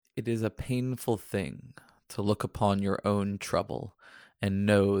It is a painful thing to look upon your own trouble and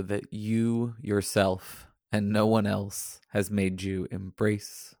know that you yourself and no one else has made you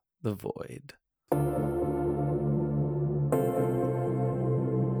embrace the void.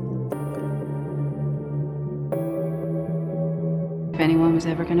 If anyone was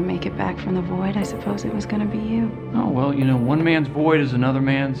ever going to make it back from the void, I suppose it was going to be you. Oh, well, one man's void is another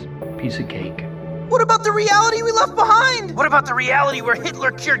man's piece of cake. What about the reality we left behind? What about the reality where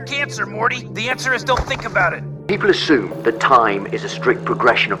Hitler cured cancer, Morty? The answer is don't think about it. People assume that time is a strict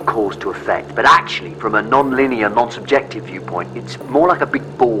progression of cause to effect, but actually, from a non-linear, non-subjective viewpoint, it's more like a big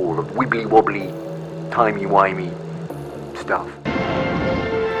ball of wibbly-wobbly, timey-wimey stuff.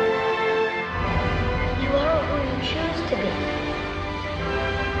 You are who you choose to be.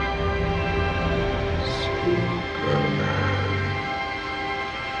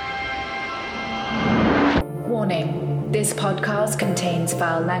 Warning. This podcast contains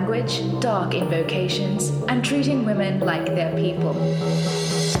foul language, dark invocations, and treating women like they're people.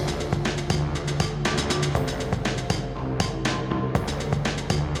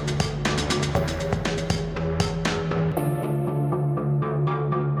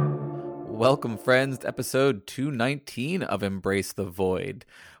 Welcome, friends, to episode 219 of Embrace the Void,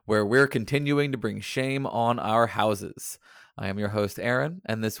 where we're continuing to bring shame on our houses. I am your host, Aaron,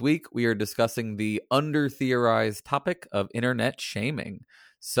 and this week we are discussing the under-theorized topic of internet shaming.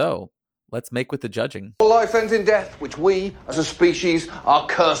 So, let's make with the judging. Life ends in death, which we, as a species, are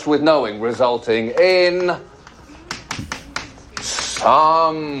cursed with knowing, resulting in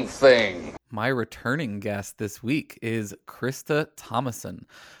something. My returning guest this week is Krista Thomason.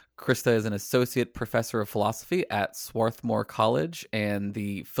 Krista is an associate professor of philosophy at Swarthmore College and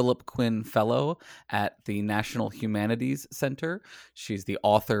the Philip Quinn Fellow at the National Humanities Center. She's the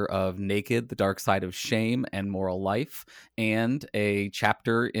author of Naked, The Dark Side of Shame and Moral Life, and a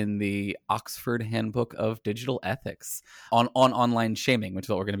chapter in the Oxford Handbook of Digital Ethics on online shaming, which is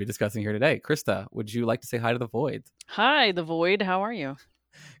what we're going to be discussing here today. Krista, would you like to say hi to the Void? Hi, the Void. How are you?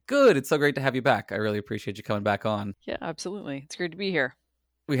 Good. It's so great to have you back. I really appreciate you coming back on. Yeah, absolutely. It's great to be here.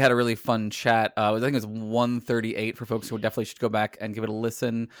 We had a really fun chat. I think it was 138 for folks who definitely should go back and give it a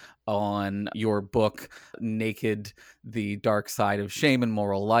listen on your book, Naked, The Dark Side of Shame and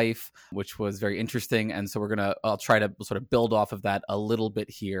Moral Life, which was very interesting. And so I'll try to sort of build off of that a little bit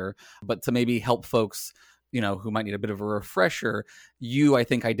here, but to maybe help folks who might need a bit of a refresher, you, I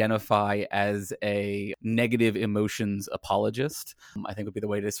think, identify as a negative emotions apologist. I think would be the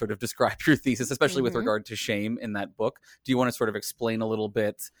way to sort of describe your thesis, especially with regard to shame in that book. Do you want to sort of explain a little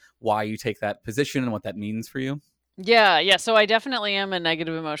bit why you take that position and what that means for you? Yeah. So I definitely am a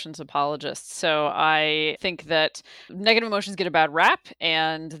negative emotions apologist. So I think that negative emotions get a bad rap,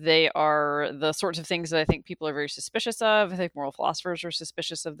 and they are the sorts of things that I think people are very suspicious of. I think moral philosophers are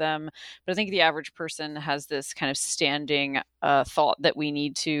suspicious of them. But I think the average person has this kind of standing thought that we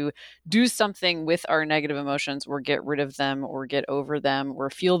need to do something with our negative emotions, or get rid of them, or get over them,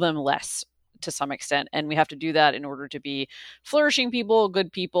 or feel them less to some extent. And we have to do that in order to be flourishing people,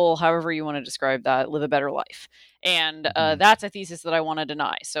 good people, however you want to describe that, live a better life. And that's a thesis that I want to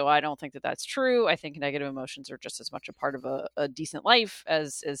deny. So I don't think that that's true. I think negative emotions are just as much a part of a decent life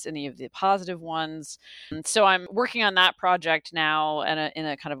as any of the positive ones. And so I'm working on that project now in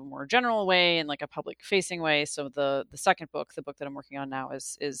a kind of a more general way, in like a public facing way. So the second book, the book that I'm working on now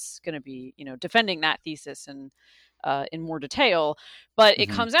is going to be, defending that thesis and in more detail, but it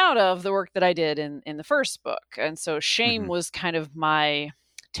comes out of the work that I did in the first book. And so shame was kind of my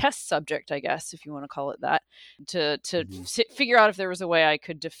test subject, I guess, if you want to call it that, to figure out if there was a way I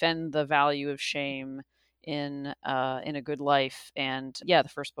could defend the value of shame in a good life. And yeah, the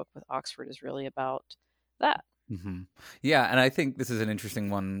first book with Oxford is really about that. Mm-hmm. Yeah, and I think this is an interesting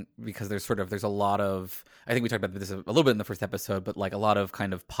one because there's a lot of, I think we talked about this a little bit in the first episode, but like a lot of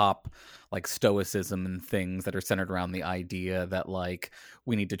kind of pop like stoicism and things that are centered around the idea that like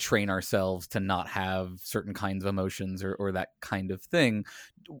we need to train ourselves to not have certain kinds of emotions or that kind of thing.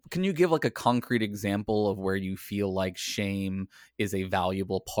 Can you give like a concrete example of where you feel like shame is a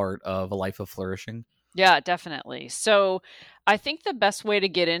valuable part of a life of flourishing? Yeah, definitely. So I think the best way to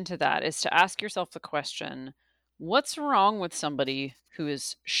get into that is to ask yourself the question, what's wrong with somebody who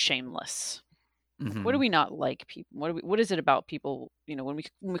is shameless? What do we not like people? What is it about people? When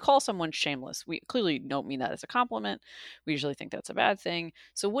we call someone shameless, we clearly don't mean that as a compliment. We usually think that's a bad thing.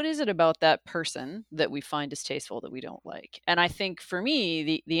 So what is it about that person that we find distasteful that we don't like? And I think for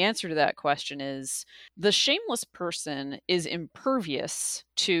me, the answer to that question is the shameless person is impervious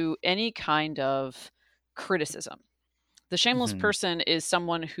to any kind of criticism. The shameless person is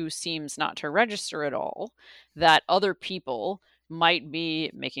someone who seems not to register at all that other people might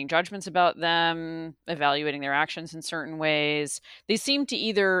be making judgments about them, evaluating their actions in certain ways. They seem to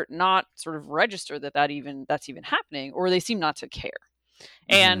either not sort of register that's even happening, or they seem not to care.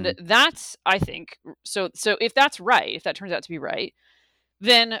 And that's, I think, so if that's right, if that turns out to be right,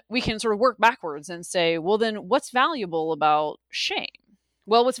 then we can sort of work backwards and say, well, then what's valuable about shame?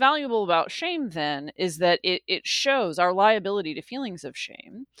 Well, what's valuable about shame then is that it shows our liability to feelings of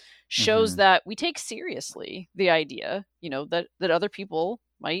shame, shows that we take seriously the idea, that other people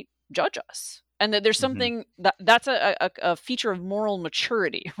might judge us. And that there's something that's a feature of moral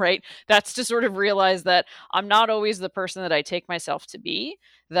maturity, right? That's to sort of realize that I'm not always the person that I take myself to be,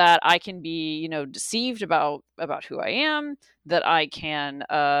 that I can be, deceived about who I am, that I can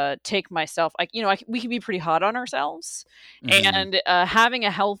take myself, we can be pretty hard on ourselves. And having a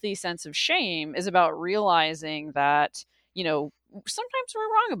healthy sense of shame is about realizing that, sometimes we're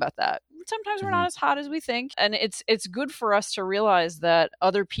wrong about that. Sometimes we're not as hot as we think. And it's good for us to realize that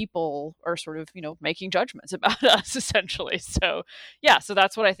other people are sort of, making judgments about us, essentially. So, so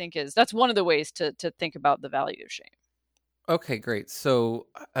that's what I think that's one of the ways to think about the value of shame. Okay, great. So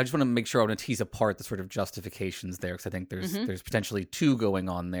I just want to make sure I want to tease apart the sort of justifications there, because I think there's potentially two going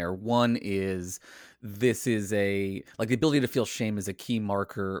on there. One is this is the ability to feel shame is a key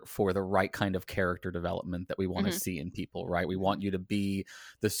marker for the right kind of character development that we want to see in people, right? We want you to be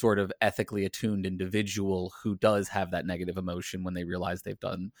the sort of ethically attuned individual who does have that negative emotion when they realize they've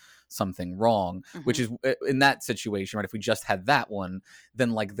done something wrong, which is in that situation, right? If we just had that one,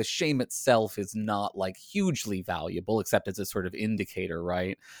 then like the shame itself is not like hugely valuable, except as a sort of indicator,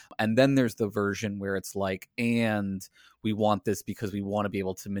 right? And then there's the version where it's like, and we want this because we want to be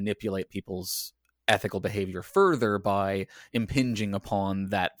able to manipulate people's ethical behavior further by impinging upon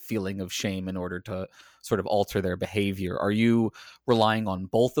that feeling of shame in order to sort of alter their behavior. Are you relying on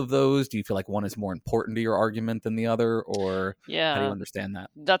both of those? Do you feel like one is more important to your argument than the other, or how do you understand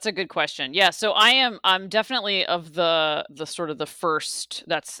that? That's a good question. Yeah, so I'm definitely of the sort of the first.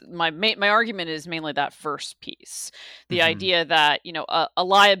 That's my argument is mainly that first piece. The idea that, a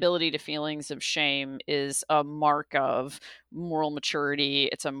liability to feelings of shame is a mark of moral maturity.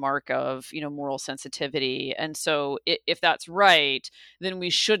 It's a mark of, moral sensitivity. And so if that's right, then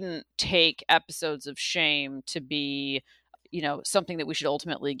we shouldn't take episodes of shame to be, something that we should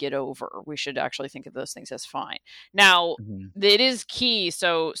ultimately get over. We should actually think of those things as fine. Now, it is key.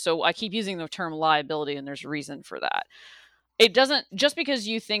 So I keep using the term liability, and there's a reason for that. It doesn't, just because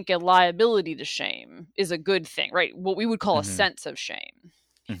you think a liability to shame is a good thing, right? What we would call a sense of shame.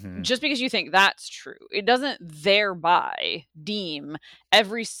 Just because you think that's true, it doesn't thereby deem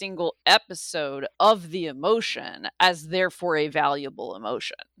every single episode of the emotion as therefore a valuable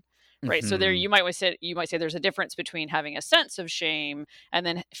emotion. Right. So there you might say there's a difference between having a sense of shame and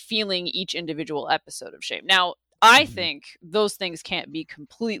then feeling each individual episode of shame. Now, I think those things can't be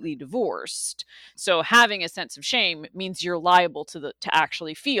completely divorced. So having a sense of shame means you're liable to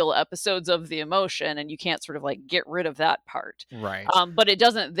actually feel episodes of the emotion, and you can't sort of like get rid of that part. Right. But it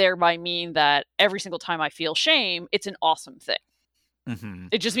doesn't thereby mean that every single time I feel shame, it's an awesome thing.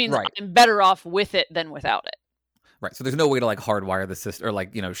 It just means I'm better off with it than without it. Right. So there's no way to like hardwire the system or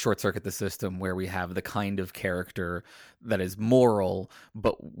like, short circuit the system where we have the kind of character that is moral,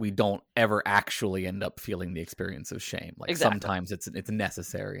 but we don't ever actually end up feeling the experience of shame. Like sometimes it's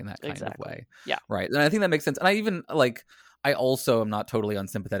necessary in that kind of way. Yeah. Right. And I think that makes sense. And I also am not totally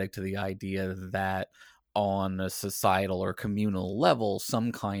unsympathetic to the idea that on a societal or communal level,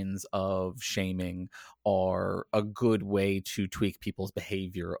 some kinds of shaming are a good way to tweak people's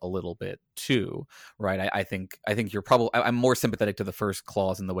behavior a little bit too, right? I think you're probably, I'm more sympathetic to the first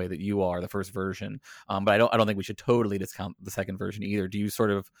clause in the way that you are, the first version, but I don't think we should totally discount the second version either. Do you sort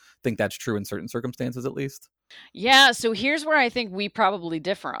of think that's true in certain circumstances at least? Yeah, so here's where I think we probably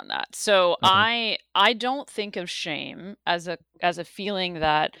differ on that. So I don't think of shame as a feeling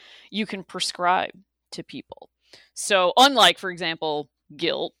that you can prescribe to people. So unlike, for example,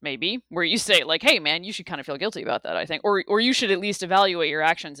 guilt, maybe, where you say like, hey man, you should kind of feel guilty about that, I think, or you should at least evaluate your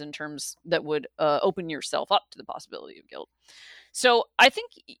actions in terms that would open yourself up to the possibility of guilt. So I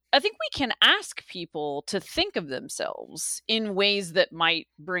think we can ask people to think of themselves in ways that might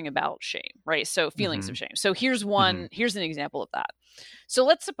bring about shame, right? So feelings of shame. So here's an example of that. So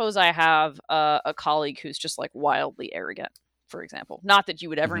let's suppose I have a colleague who's just like wildly arrogant, for example. Not that you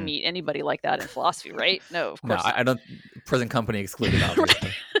would ever meet anybody like that in philosophy, right? No, of course not. I don't. Present company excluded,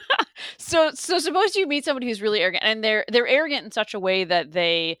 obviously. So suppose you meet somebody who's really arrogant, and they're arrogant in such a way that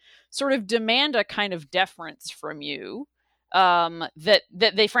they sort of demand a kind of deference from you that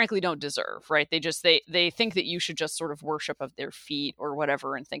they frankly don't deserve, right? They think that you should just sort of worship at their feet or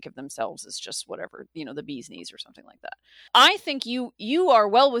whatever and think of themselves as just whatever, the bee's knees or something like that. I think you are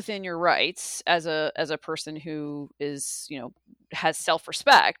well within your rights as a person who is, has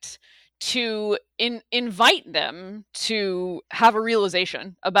self-respect to invite them to have a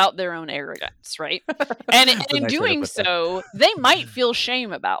realization about their own arrogance, right? And in doing so, they might feel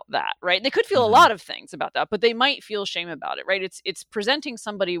shame about that, right? They could feel a lot of things about that, but they might feel shame about it, right? It's presenting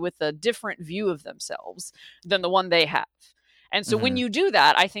somebody with a different view of themselves than the one they have. And so when you do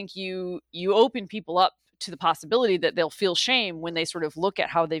that, I think you open people up to the possibility that they'll feel shame when they sort of look at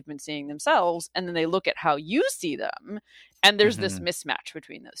how they've been seeing themselves, and then they look at how you see them, and there's this mismatch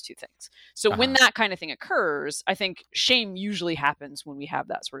between those two things. So when that kind of thing occurs, I think shame usually happens when we have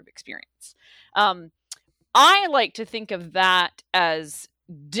that sort of experience. I like to think of that as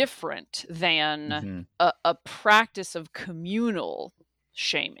different than a practice of communal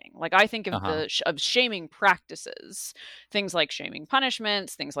shaming. Like I think of of shaming practices, things like shaming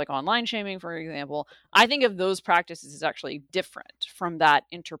punishments, things like online shaming, for example. I think of those practices as actually different from that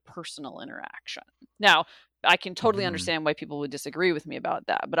interpersonal interaction. Now, I can totally understand why people would disagree with me about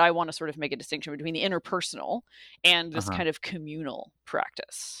that, but I want to sort of make a distinction between the interpersonal and this kind of communal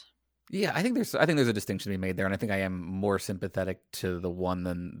practice. Yeah, I think there's a distinction to be made there, and I think I am more sympathetic to the one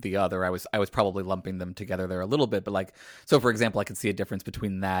than the other. I was probably lumping them together there a little bit, but so for example, I could see a difference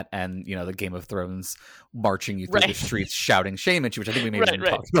between that and the Game of Thrones marching you through the streets shouting shame at you, which I think we maybe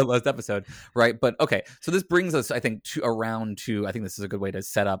talked about last episode, right? But okay, so this brings us, I think, I think this is a good way to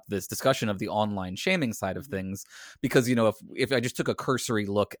set up this discussion of the online shaming side of things, because if I just took a cursory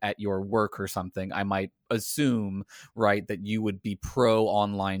look at your work or something, I might assume, right, that you would be pro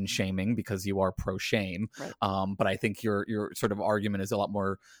online shaming because you are pro shame, but I think your sort of argument is a lot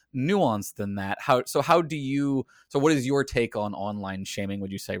more nuanced than that. What is your take on online shaming,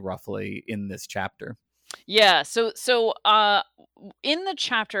 would you say, roughly, in this chapter? Yeah, so in the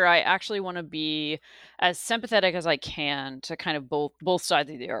chapter, I actually want to be as sympathetic as I can to kind of both sides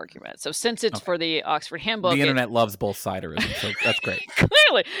of the argument. So since it's for the Oxford Handbook, the internet loves both siderism, so that's great.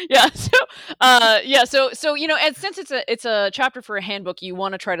 Clearly, yeah. So and since it's a chapter for a handbook, you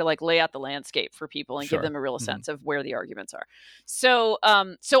want to try to lay out the landscape for people and give them a real sense of where the arguments are. So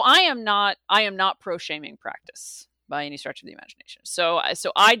I am not pro shaming practice by any stretch of the imagination. So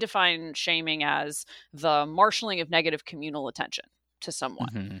I define shaming as the marshaling of negative communal attention to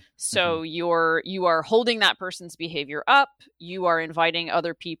someone. So you are holding that person's behavior up, you are inviting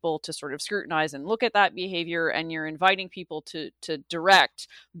other people to sort of scrutinize and look at that behavior, and you're inviting people to direct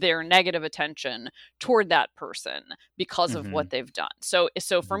their negative attention toward that person because of what they've done. So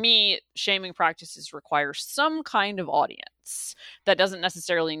for me, shaming practices require some kind of audience. That doesn't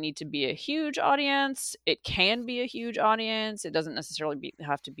necessarily need to be a huge audience. It can be a huge audience. It doesn't necessarily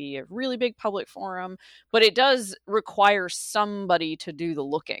have to be a really big public forum, but it does require somebody to do the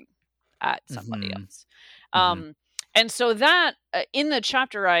looking at somebody else. And so that in the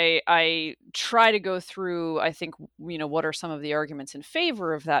chapter, I try to go through, I think, what are some of the arguments in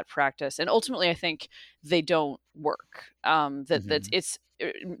favor of that practice. And ultimately, I think they don't work. That it's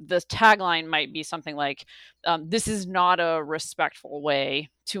the tagline might be something like, this is not a respectful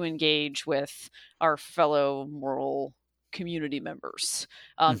way to engage with our fellow moral community members,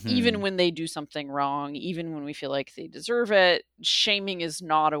 even when they do something wrong, even when we feel like they deserve it. Shaming is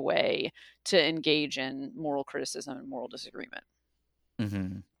not a way to engage in moral criticism and moral disagreement.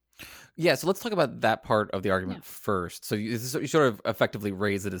 Yeah, so let's talk about that part of the argument first. So you sort of effectively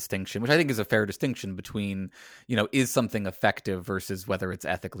raise a distinction, which I think is a fair distinction between, is something effective versus whether it's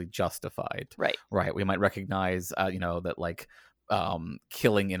ethically justified. Right. We might recognize, that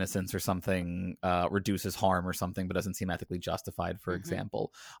killing innocents or something reduces harm or something, but doesn't seem ethically justified, for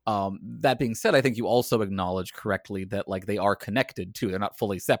example. That being said, I think you also acknowledge correctly that they are connected too. They're not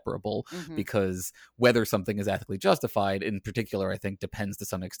fully separable, because whether something is ethically justified in particular, I think, depends to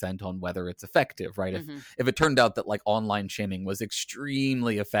some extent on whether it's effective, right? If it turned out that online shaming was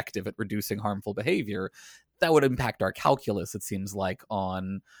extremely effective at reducing harmful behavior, that would impact our calculus, it seems like,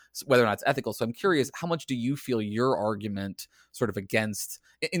 on whether or not it's ethical. So I'm curious, how much do you feel your argument sort of against,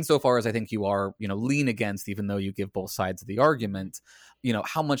 insofar as I think you are, lean against, even though you give both sides of the argument,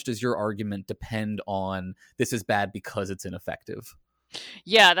 how much does your argument depend on this is bad because it's ineffective?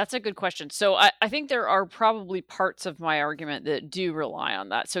 Yeah, that's a good question. So I think there are probably parts of my argument that do rely on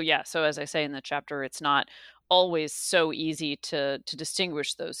that. So as I say in the chapter, it's not always so easy to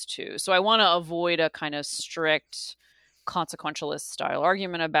distinguish those two. So I want to avoid a kind of strict consequentialist style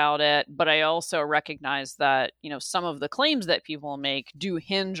argument about it, but I also recognize that, some of the claims that people make do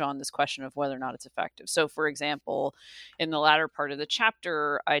hinge on this question of whether or not it's effective. So, for example, in the latter part of the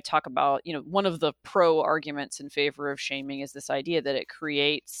chapter, I talk about, one of the pro arguments in favor of shaming is this idea that it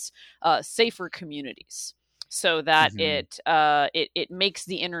creates safer communities, so that it makes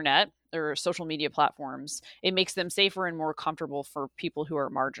the internet or social media platforms, it makes them safer and more comfortable for people who are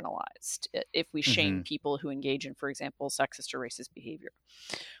marginalized if we shame people who engage in, for example, sexist or racist behavior.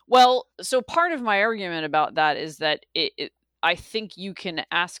 Well, so part of my argument about that is that I think you can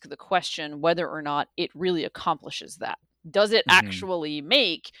ask the question whether or not it really accomplishes that. Does it actually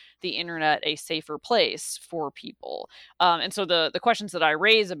make the internet a safer place for people? And so the questions that I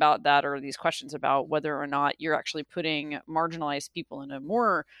raise about that are these questions about whether or not you're actually putting marginalized people in a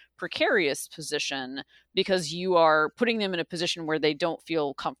more precarious position because you are putting them in a position where they don't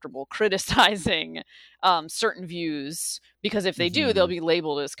feel comfortable criticizing certain views, because if they do, they'll be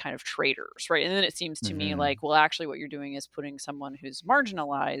labeled as kind of traitors, right? And then it seems to me like, well, actually what you're doing is putting someone who's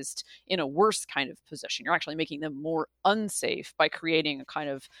marginalized in a worse kind of position. You're actually making them more unsafe by creating a kind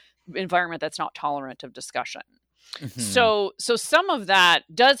of environment that's not tolerant of discussion. So some of that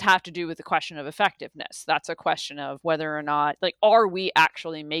does have to do with the question of effectiveness. That's a question of whether or not, like, are we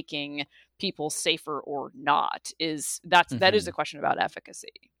actually making people safer or not? That is a question about efficacy.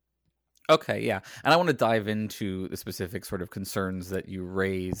 Okay, yeah. And I want to dive into the specific sort of concerns that you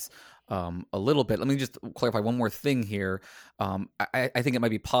raise a little bit. Let me just clarify one more thing here. I think it might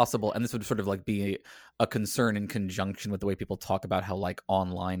be possible, and this would sort of like be a concern in conjunction with the way people talk about how like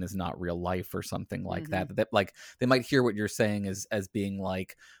online is not real life or something like that. That like they might hear what you're saying as being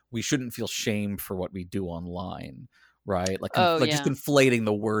like, we shouldn't feel shame for what we do online. Right, just conflating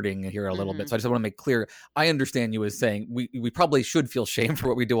the wording here a little bit. So I just want to make clear, I understand you as saying we probably should feel shame for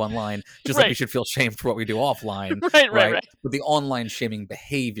what we do online, just like we should feel shame for what we do offline. Right. But the online shaming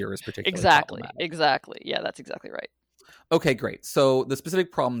behavior is particularly problematic. Exactly. Yeah, that's exactly right. Okay, great. So the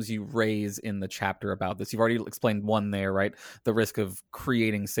specific problems you raise in the chapter about this, you've already explained one there, right? The risk of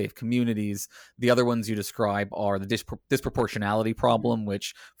creating safe communities. The other ones you describe are the disproportionality problem,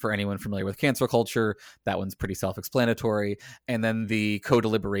 which for anyone familiar with cancel culture, that one's pretty self-explanatory. And then the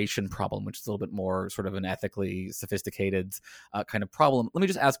co-deliberation problem, which is a little bit more sort of an ethically sophisticated kind of problem. Let me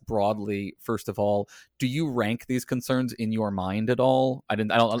just ask broadly, first of all, do you rank these concerns in your mind at all? I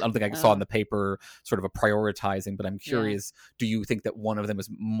don't think I saw in the paper sort of a prioritizing, but I'm curious. Do you think that one of them is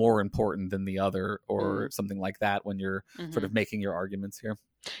more important than the other or something like that when you're sort of making your arguments here?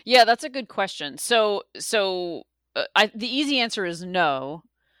 Yeah, that's a good question. So the easy answer is no.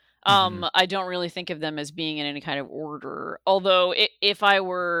 I don't really think of them as being in any kind of order. Although if I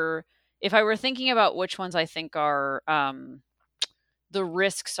were thinking about which ones I think are the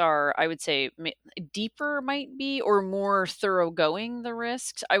risks are, I would say, deeper might be, or more thoroughgoing the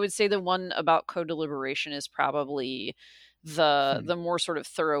risks. I would say the one about co-deliberation is probably the more sort of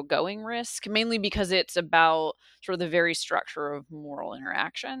thoroughgoing risk, mainly because it's about sort of the very structure of moral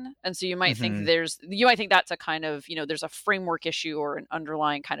interaction. And so you might think that's a kind of, there's a framework issue or an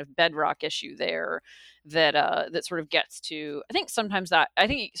underlying kind of bedrock issue there that sort of gets to, I think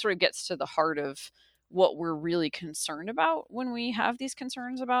it sort of gets to the heart of what we're really concerned about when we have these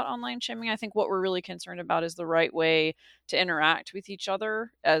concerns about online shaming. I think what we're really concerned about is the right way to interact with each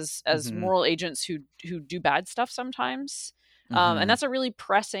other as moral agents who do bad stuff sometimes. And that's a really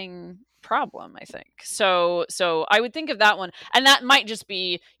pressing problem, I think. So I would think of that one, and that might just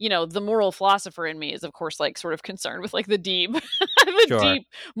be, the moral philosopher in me is of course like sort of concerned with like the deep deep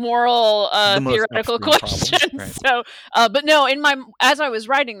moral theoretical questions. Right. So but no, as I was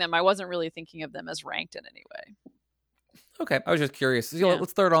writing them, I wasn't really thinking of them as ranked in any way. Okay, I was just curious.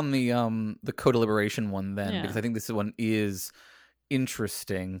 Let's start on the co-deliberation one then, because I think this one is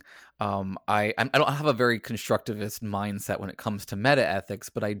interesting. I don't have a very constructivist mindset when it comes to meta ethics,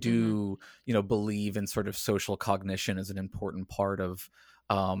 but I do, believe in sort of social cognition as an important part of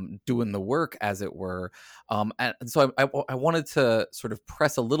doing the work, as it were. And so I wanted to sort of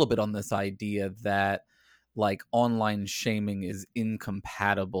press a little bit on this idea that like online shaming is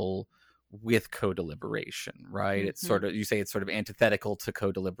incompatible with co-deliberation, right? It's sort of, you say it's sort of antithetical to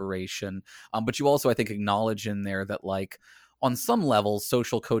co-deliberation, but you also, I think, acknowledge in there that like on some levels,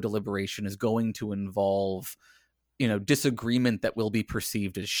 social co-deliberation is going to involve, disagreement that will be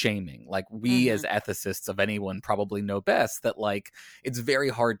perceived as shaming. Like we as ethicists of anyone probably know best that like it's very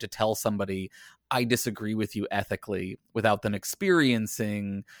hard to tell somebody I disagree with you ethically without them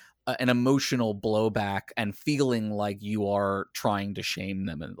experiencing an emotional blowback and feeling like you are trying to shame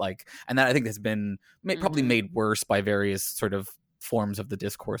them, and that I think has been probably made worse by various sort of forms of the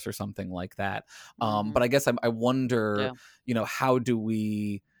discourse or something like that. But I guess I wonder, how do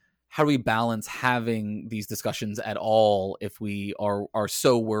we balance having these discussions at all if we are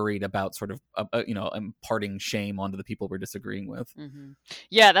so worried about sort of imparting shame onto the people we're disagreeing with? Mm-hmm.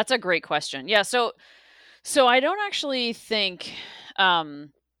 Yeah, that's a great question. Yeah, so I don't actually think.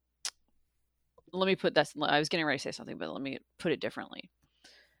 Let me put that. I was getting ready to say something, but let me put it differently.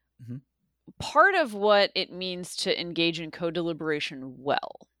 Mm-hmm. Part of what it means to engage in co-deliberation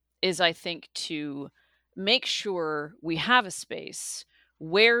well is, I think, to make sure we have a space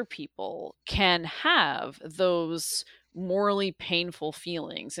where people can have those morally painful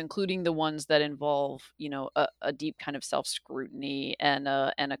feelings, including the ones that involve, a deep kind of self-scrutiny and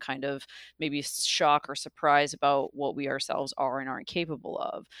a kind of maybe shock or surprise about what we ourselves are and aren't capable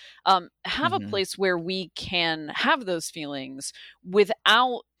of. Have a place where we can have those feelings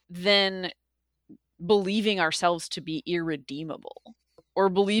without then believing ourselves to be irredeemable or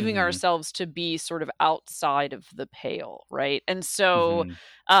believing ourselves to be sort of outside of the pale, right? And so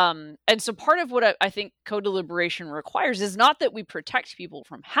part of what I think co-deliberation requires is not that we protect people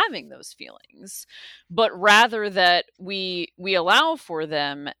from having those feelings, but rather that we allow for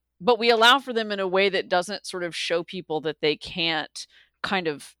them, but we allow for them in a way that doesn't sort of show people that they can't kind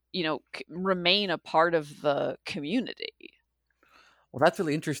of, remain a part of the community. Well, that's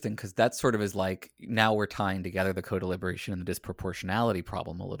really interesting because that sort of is like, now we're tying together the co-deliberation and the disproportionality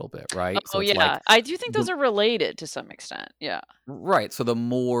problem a little bit, right? Oh, yeah. Like, I do think those are related to some extent. Yeah. Right. So the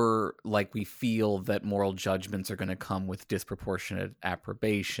more like we feel that moral judgments are going to come with disproportionate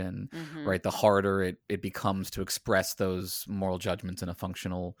approbation, right, the harder it becomes to express those moral judgments in a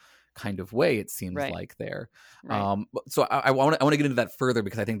functional kind of way, it seems like there. Right. So I want to get into that further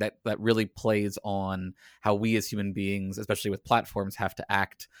because I think that really plays on how we as human beings, especially with platforms, have to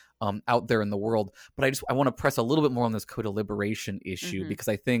act out there in the world. But I want to press a little bit more on this co-deliberation issue because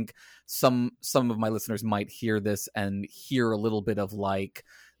I think some of my listeners might hear this and hear a little bit of like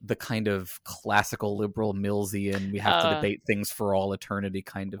the kind of classical liberal Millsian, we have to debate things for all eternity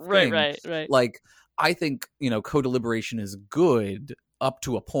kind of thing. Right. Like, I think, co-deliberation is good up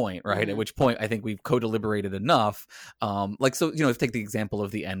to a point, right? At which point I think we've co-deliberated enough. Take the example of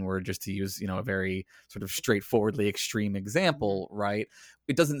the N-word, just to use, a very sort of straightforwardly extreme example, right?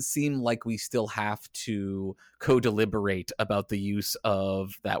 It doesn't seem like we still have to co-deliberate about the use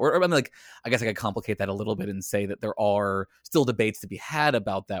of that word. I guess I could complicate that a little bit and say that there are still debates to be had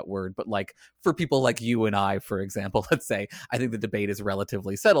about that word. But like for people like you and I, for example, let's say, I think the debate is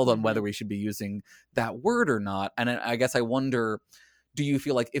relatively settled on whether we should be using that word or not. And I guess I wonder, do you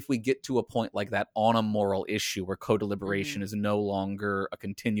feel like if we get to a point like that on a moral issue where co-deliberation is no longer a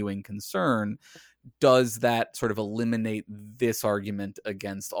continuing concern, does that sort of eliminate this argument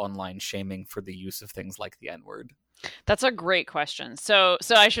against online shaming for the use of things like the N-word? That's a great question. So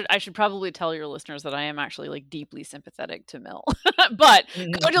I should probably tell your listeners that I am actually like deeply sympathetic to Mill, but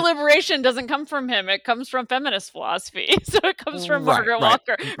co-deliberation doesn't come from him. It comes from feminist philosophy. So it comes from Margaret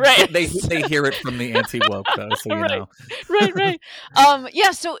Walker. Right. They hear it from the anti-woke though. So you know. Right.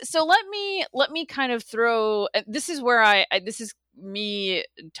 Yeah. So let me kind of throw. This is where this is me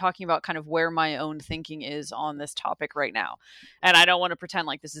talking about kind of where my own thinking is on this topic right now, and I don't want to pretend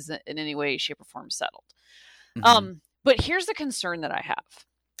like this isn't in any way, shape, or form settled. But here's the concern that I have.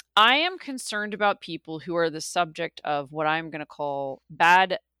 I am concerned about people who are the subject of what I'm going to call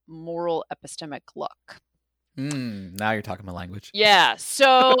bad moral epistemic luck. Now you're talking my language. Yeah.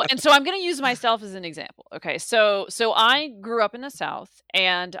 So I'm going to use myself as an example. Okay. So I grew up in the South,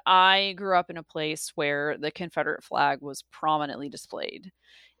 and I grew up in a place where the Confederate flag was prominently displayed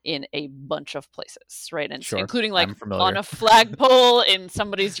in a bunch of places, right? And including like on a flagpole in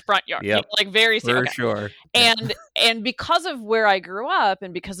somebody's front yard, like very for sure. And because of where I grew up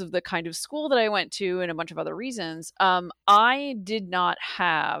and because of the kind of school that I went to and a bunch of other reasons, I did not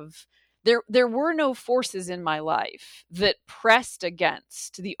have there were no forces in my life that pressed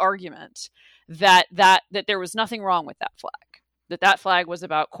against the argument that there was nothing wrong with that flag. That flag was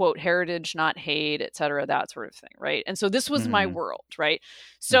about, quote, heritage, not hate, et cetera, that sort of thing, right? And so this was my world, right?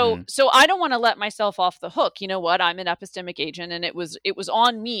 So I don't want to let myself off the hook. You know what? I'm an epistemic agent, and it was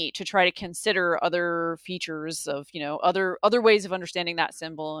on me to try to consider other features of, other ways of understanding that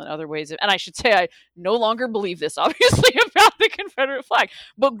symbol and other ways of, and I should say I no longer believe this, obviously, about the Confederate flag.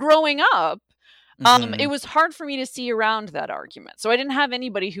 But growing up, it was hard for me to see around that argument. So I didn't have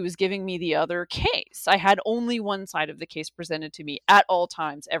anybody who was giving me the other case. I had only one side of the case presented to me at all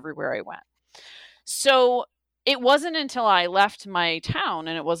times, everywhere I went. So it wasn't until I left my town,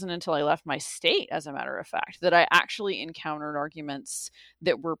 and it wasn't until I left my state, as a matter of fact, that I actually encountered arguments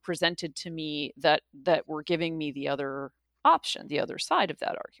that were presented to me that were giving me the other option, the other side of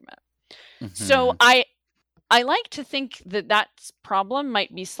that argument. So I like to think that problem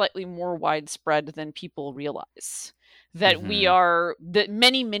might be slightly more widespread than people realize. That that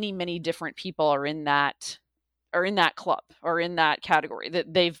many different people are in that club or in that category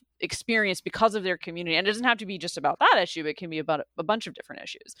that they've experienced because of their community. And it doesn't have to be just about that issue, it can be about a bunch of different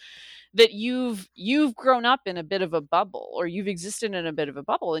issues. That you've grown up in a bit of a bubble, or you've existed in a bit of a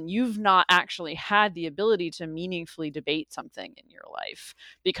bubble, and you've not actually had the ability to meaningfully debate something in your life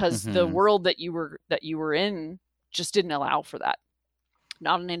because the world that you were in just didn't allow for that,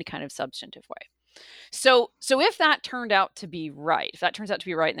 not in any kind of substantive way. So if that turned out to be right,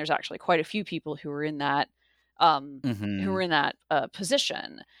 and there's actually quite a few people who are in that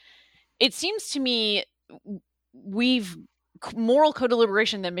position, it seems to me moral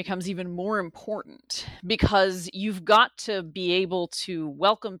co-deliberation then becomes even more important, because you've got to be able to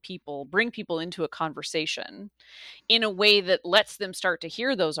welcome people, bring people into a conversation in a way that lets them start to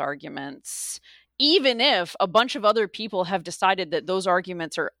hear those arguments, even if a bunch of other people have decided that those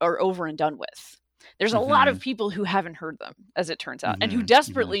arguments are over and done with. There's a lot of people who haven't heard them, as it turns out, and who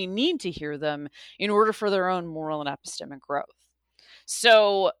desperately need to hear them in order for their own moral and epistemic growth.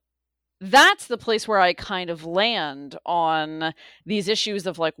 So that's the place where I kind of land on these issues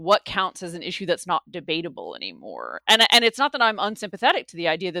of like what counts as an issue that's not debatable anymore. And it's not that I'm unsympathetic to the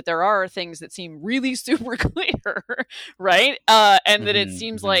idea that there are things that seem really super clear, right? And that it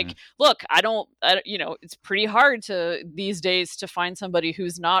seems like, look, I don't, it's pretty hard these days to find somebody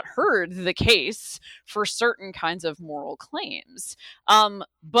who's not heard the case for certain kinds of moral claims.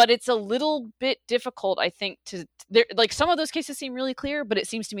 But it's a little bit difficult, I think, like some of those cases seem really clear, but it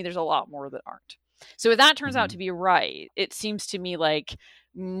seems to me there's a lot more that aren't. So if that turns out to be right, it seems to me like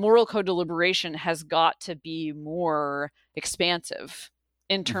moral co-deliberation has got to be more expansive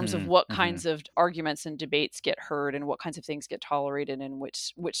in terms of what kinds of arguments and debates get heard and what kinds of things get tolerated and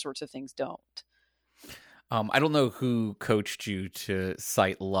which sorts of things don't. I don't know who coached you to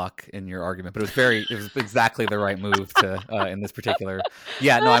cite luck in your argument, but it was exactly the right move to in this particular.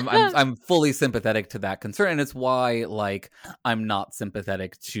 Yeah, no, I'm fully sympathetic to that concern, and it's why like I'm not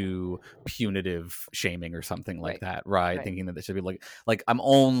sympathetic to punitive shaming or something like that, right? Thinking that it should be like I'm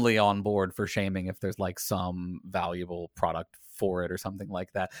only on board for shaming if there's like some valuable product for it or something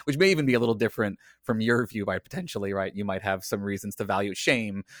like that, which may even be a little different from your view, by potentially, right? You might have some reasons to value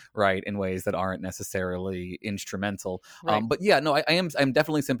shame, right, in ways that aren't necessarily instrumental. Right. But yeah, no, I'm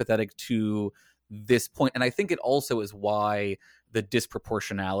definitely sympathetic to this point, and I think it also is why the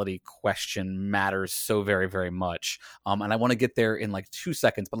disproportionality question matters so very, very much. And I want to get there in like 2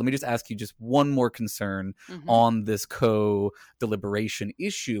 seconds, but let me just ask you just one more concern on this co-deliberation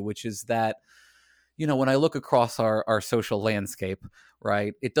issue, which is that, you know, when I look across our social landscape,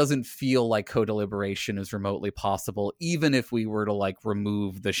 right, it doesn't feel like co-deliberation is remotely possible, even if we were to like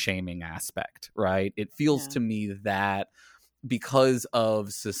remove the shaming aspect, right? It feels to me that because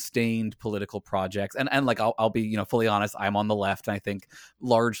of sustained political projects, and like I'll be, you know, fully honest, I'm on the left, and I think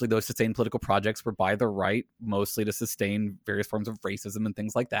largely those sustained political projects were by the right, mostly to sustain various forms of racism and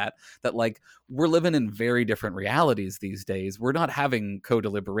things like that, that like we're living in very different realities these days. We're not having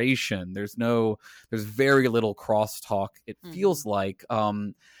co-deliberation. There's very little crosstalk, it feels like.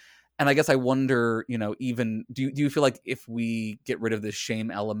 And I guess I wonder, you know, even do you feel like if we get rid of this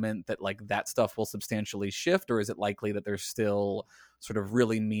shame element that like that stuff will substantially shift, or is it likely that there's still sort of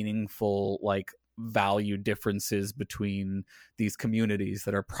really meaningful like value differences between these communities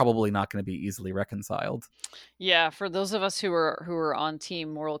that are probably not going to be easily reconciled? Yeah, for those of us who are on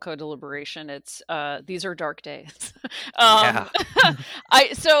team moral co-deliberation, it's these are dark days.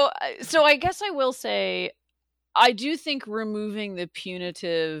 So I guess I will say, I do think removing the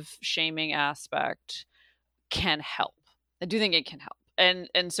punitive shaming aspect can help. I do think it can help.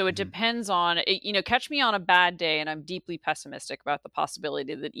 And so it depends on, you know, catch me on a bad day, and I'm deeply pessimistic about the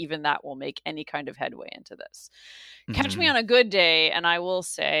possibility that even that will make any kind of headway into this. Catch me on a good day, and I will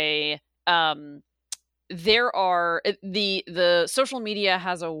say there are, the social media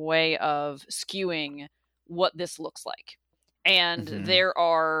has a way of skewing what this looks like. And there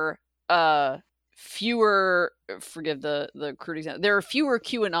are fewer, forgive the crude example, there are fewer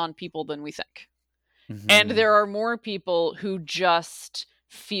QAnon people than we think. And there are more people who just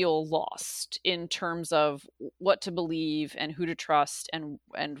feel lost in terms of what to believe and who to trust and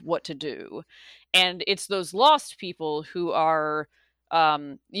what to do. And it's those lost people who are,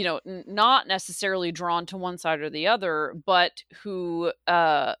 you know, not necessarily drawn to one side or the other, but who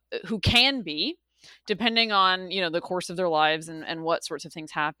can be, depending on, you know, the course of their lives and what sorts of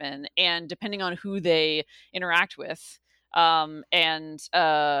things happen, and depending on who they interact with, I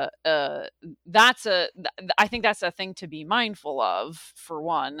think that's a thing to be mindful of, for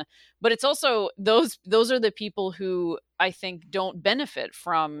one. But it's also those are the people who I think don't benefit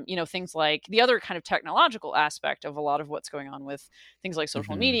from, things like the other kind of technological aspect of a lot of what's going on with things like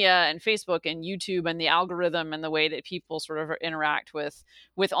social media and Facebook and YouTube and the algorithm and the way that people sort of interact with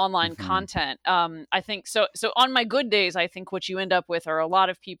online content. I think so on my good days, I think what you end up with are a lot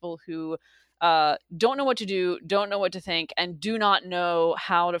of people who don't know what to do, don't know what to think, and do not know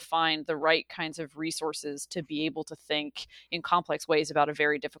how to find the right kinds of resources to be able to think in complex ways about a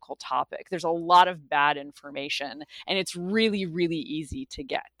very difficult topic. There's a lot of bad information, and it's really, really easy to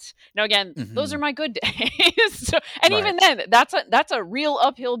get. Now, again, those are my good days. Even then, that's a real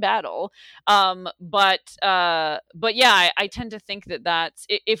uphill battle. But yeah, I tend to think that that's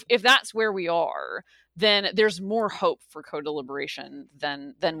if that's where we are, then there's more hope for co-deliberation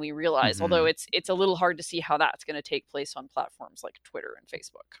than we realize. Although it's a little hard to see how that's going to take place on platforms like Twitter and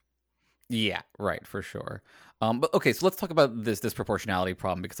Facebook. Yeah, right, for sure. But okay, so let's talk about this disproportionality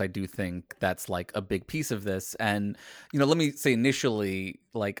problem, because I do think that's like a big piece of this. And, let me say initially,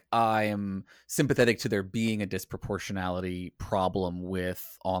 like, I am sympathetic to there being a disproportionality problem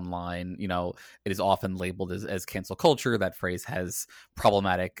with online. It is often labeled as cancel culture. That phrase has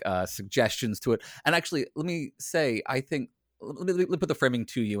problematic suggestions to it. And actually, let me say, I think, let me put the framing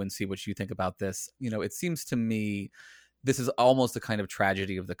to you and see what you think about this. It seems to me this is almost a kind of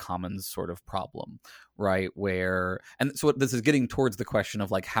tragedy of the commons sort of problem, right? And so this is getting towards the question of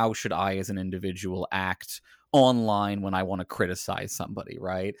like, how should I as an individual act online when I want to criticize somebody,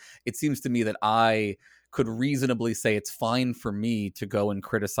 right? It seems to me that I could reasonably say it's fine for me to go and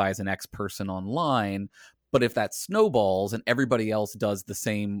criticize an X person online, but if that snowballs and everybody else does the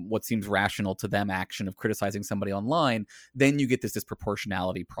same, what seems rational to them action of criticizing somebody online, then you get this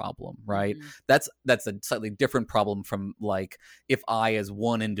disproportionality problem, right? That's a slightly different problem from like if I as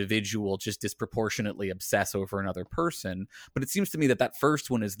one individual just disproportionately obsess over another person. But it seems to me that first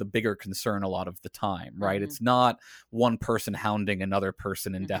one is the bigger concern a lot of the time, right? It's not one person hounding another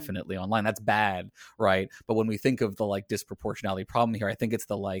person indefinitely online. That's bad, right? But when we think of the like disproportionality problem here, I think it's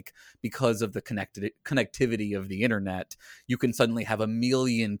the like, because of the connectivity of the internet, you can suddenly have 1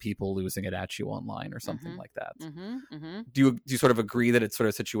 million people losing it at you online or something like that. Do you sort of agree that it's sort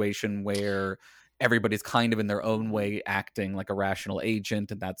of a situation where everybody's kind of in their own way acting like a rational agent,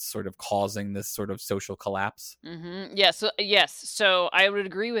 and that's sort of causing this sort of social collapse? Yes. So I would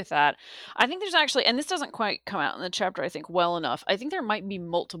agree with that. I think there's actually, and this doesn't quite come out in the chapter, I think, well enough. I think there might be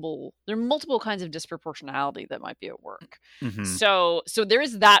multiple kinds of disproportionality that might be at work. So there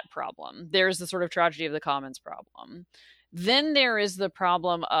is that problem. There's the sort of tragedy of the commons problem. Then there is the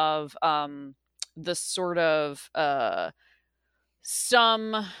problem of the sort of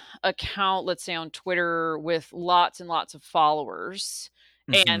some account, let's say on Twitter, with lots and lots of followers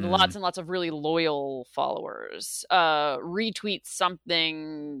and lots of really loyal followers, retweets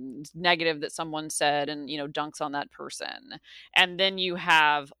something negative that someone said and, dunks on that person. And then you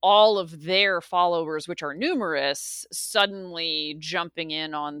have all of their followers, which are numerous, suddenly jumping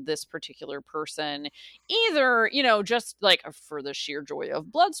in on this particular person, either, just like for the sheer joy of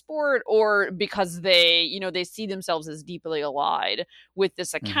Bloodsport, or because they, they see themselves as deeply allied with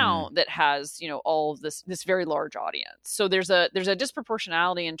this account that has, all of this very large audience. So there's a disproportionality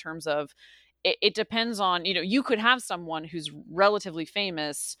in terms of it depends on, you could have someone who's relatively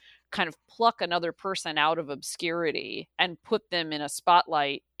famous kind of pluck another person out of obscurity and put them in a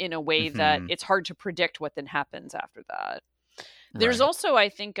spotlight in a way that it's hard to predict what then happens after that. There's also, I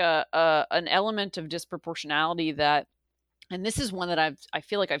think, an element of disproportionality that, and this is one that I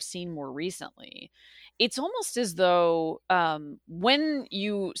feel like I've seen more recently. It's almost as though when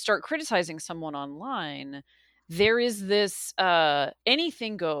you start criticizing someone online, there is this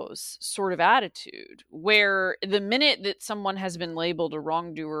anything goes sort of attitude where the minute that someone has been labeled a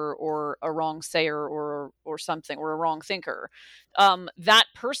wrongdoer or a wrong sayer or something, or a wrong thinker, that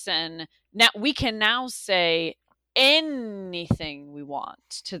person, we can now say anything we want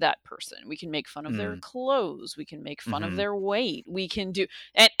to that person. We can make fun of their clothes. We can make fun of their weight. We can do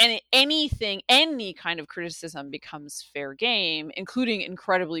and anything, any kind of criticism becomes fair game, including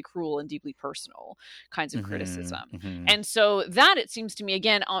incredibly cruel and deeply personal kinds of criticism. And so that, it seems to me,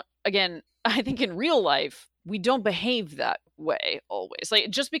 again, I think in real life, we don't behave that way always. Like,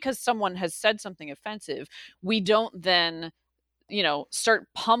 just because someone has said something offensive, we don't then start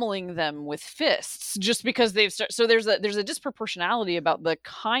pummeling them with fists just because they've started. So there's a disproportionality about the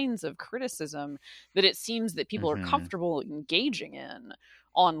kinds of criticism that it seems that people are comfortable engaging in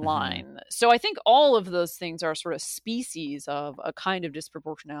online. So I think all of those things are sort of species of a kind of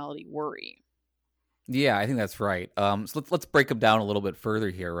disproportionality worry. Yeah, I think that's right. So let's break them down a little bit further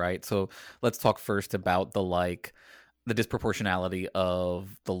here, right? So let's talk first about the disproportionality of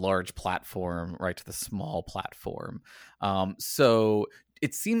the large platform, right, to the small platform. So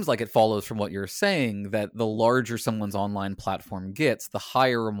it seems like it follows from what you're saying that the larger someone's online platform gets, the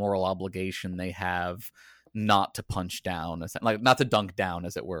higher a moral obligation they have not to punch down, like not to dunk down,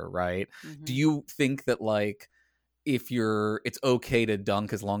 as it were, right? Mm-hmm. Do you think that like it's okay to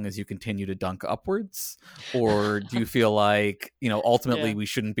dunk as long as you continue to dunk upwards, or do you feel like ultimately we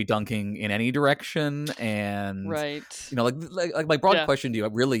shouldn't be dunking in any direction? And right, like my broad question to you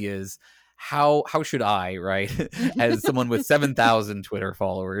really is, how should I, right, as someone with 7,000 Twitter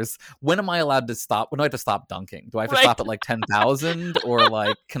followers, when am I allowed to stop? When do I have to stop dunking? Do I have to stop at like 10,000, or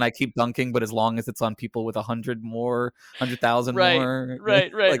like can I keep dunking, but as long as it's on people with 100,000 more?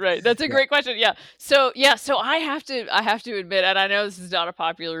 Right. That's a great question. Yeah. So I have to admit, and I know this is not a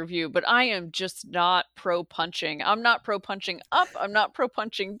popular view, but I am just not pro punching. I'm not pro punching up. I'm not pro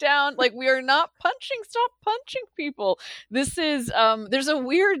punching down. Like, we are not punching. Stop punching people. This is there's a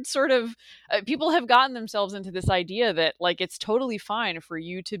weird sort of people have gotten themselves into this idea that like it's totally fine for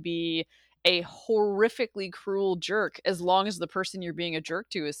you to be a horrifically cruel jerk as long as the person you're being a jerk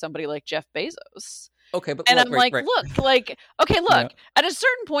to is somebody like Jeff Bezos. Okay, but and I'm right. look, at a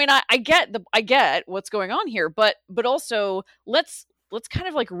certain point, I get what's going on here, but also let's kind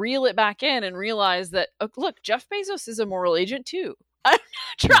of like reel it back in and realize that look, Jeff Bezos is a moral agent too.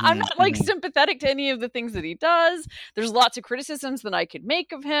 I'm not like sympathetic to any of the things that he does. There's lots of criticisms that I could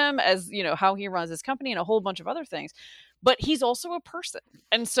make of him, as how he runs his company and a whole bunch of other things. But he's also a person.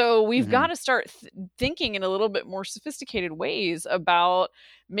 And so we've got to start thinking in a little bit more sophisticated ways about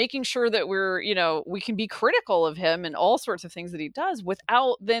making sure that we can be critical of him and all sorts of things that he does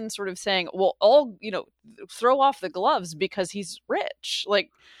without then sort of saying, well, throw off the gloves because he's rich.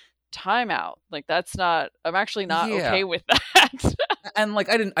 Like, time out. Like, I'm actually not okay with that. And like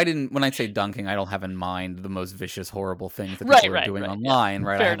I didn't when I say dunking, I don't have in mind the most vicious, horrible things that people are doing online,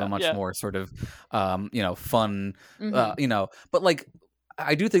 right? I have a much more sort of fun but like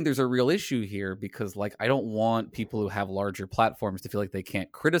I do think there's a real issue here, because like I don't want people who have larger platforms to feel like they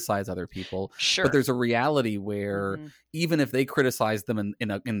can't criticize other people. Sure. But there's a reality where even if they criticize them in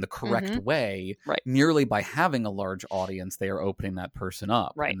the correct way, merely by having a large audience, they are opening that person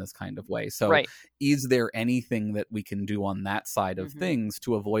up in this kind of way. So is there anything that we can do on that side of things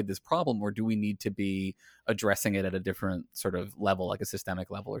to avoid this problem, or do we need to be addressing it at a different sort of level, like a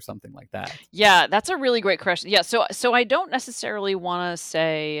systemic level or something like that? Yeah, that's a really great question. Yeah, so I don't necessarily want to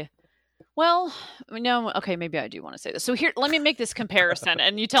say, well, no, okay, maybe I do want to say this. So here, let me make this comparison,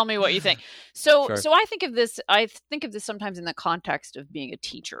 and you tell me what you think. So, Sure. so I think of this sometimes in the context of being a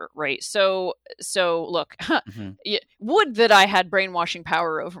teacher, right? So look, would that I had brainwashing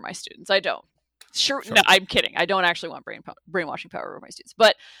power over my students. I don't. Sure. No, I'm kidding. I don't actually want brainwashing power over my students,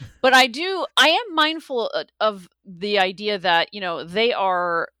 but I am mindful of the idea that, they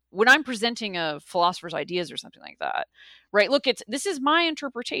are, when I'm presenting a philosopher's ideas or something like that, right? Look, this is my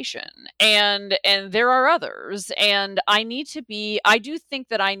interpretation, and there are others, and I do think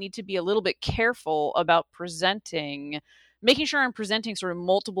that I need to be a little bit careful about making sure I'm presenting sort of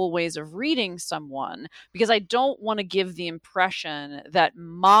multiple ways of reading someone, because I don't want to give the impression that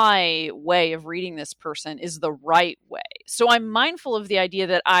my way of reading this person is the right way. So I'm mindful of the idea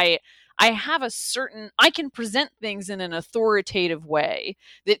that I can present things in an authoritative way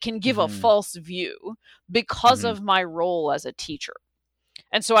that can give a false view because of my role as a teacher.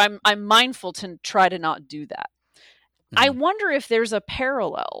 And so I'm mindful to try to not do that. I wonder if there's a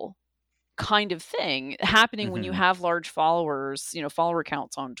parallel kind of thing happening when you have large followers, follower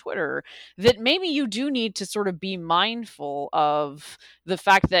counts on Twitter, that maybe you do need to sort of be mindful of the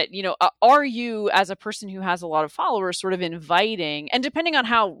fact that, are you, as a person who has a lot of followers, sort of inviting, and depending on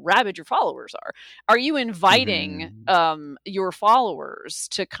how rabid your followers are you inviting your followers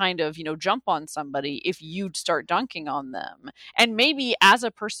to kind of, jump on somebody if you start dunking on them? And maybe as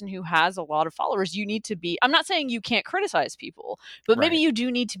a person who has a lot of followers, you need to be, I'm not saying you can't criticize people, but maybe you do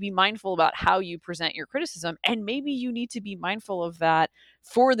need to be mindful about how you present your criticism, and maybe you need to be mindful of that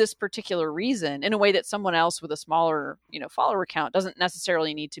for this particular reason in a way that someone else with a smaller, follower count doesn't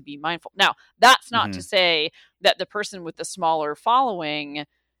necessarily need to be mindful. Now, that's not to say that the person with the smaller following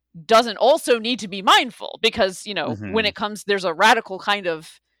doesn't also need to be mindful, because, when it comes, there's a radical kind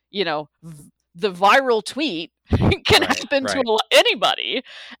of, the viral tweet can happen to anybody.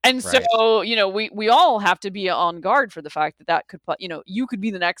 And so, we all have to be on guard for the fact that could, you could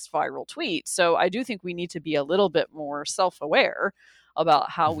be the next viral tweet. So I do think we need to be a little bit more self-aware about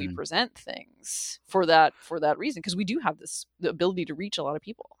how we present things for that reason, because we do have the ability to reach a lot of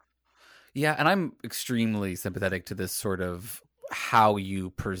people. Yeah, and I'm extremely sympathetic to this sort of how you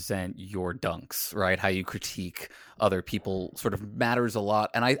present your dunks, right? How you critique other people sort of matters a lot.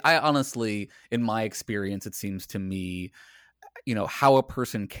 And I honestly, in my experience, it seems to me, how a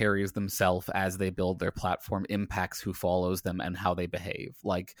person carries themselves as they build their platform impacts who follows them and how they behave.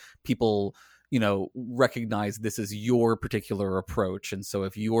 Like people, recognize this is your particular approach. And so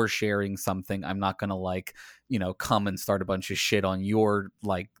if you're sharing something, I'm not going to come and start a bunch of shit on your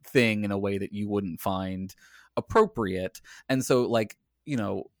thing in a way that you wouldn't find appropriate. And so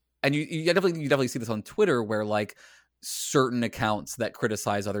and you definitely see this on Twitter where certain accounts that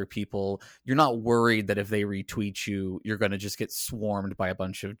criticize other people, you're not worried that if they retweet you, you're going to just get swarmed by a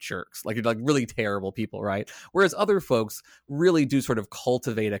bunch of jerks. You're really terrible people, right? Whereas other folks really do sort of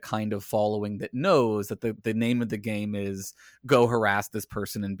cultivate a kind of following that knows that the name of the game is go harass this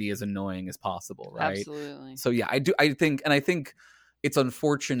person and be as annoying as possible, right? Absolutely. So yeah, I think it's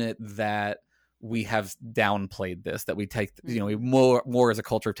unfortunate that we have downplayed this, that we take, more as a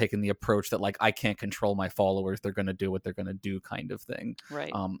culture of taking the approach that I can't control my followers. They're going to do what they're going to do kind of thing.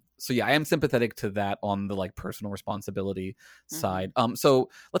 Right. So yeah, I am sympathetic to that on the personal responsibility side.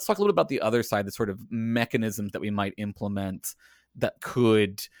 So let's talk a little bit about the other side, the sort of mechanisms that we might implement that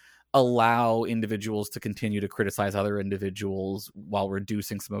could allow individuals to continue to criticize other individuals while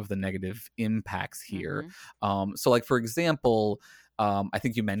reducing some of the negative impacts here. So for example, I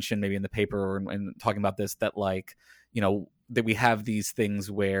think you mentioned maybe in the paper and talking about this that that we have these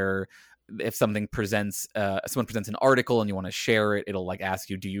things where if someone presents an article and you want to share it, it'll ask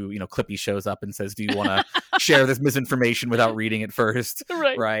you, do you, Clippy shows up and says, do you want to share this misinformation without reading it first?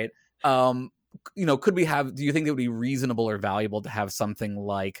 Right. Do you think it would be reasonable or valuable to have something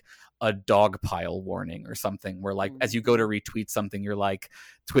like a dog pile warning or something where as you go to retweet something, you're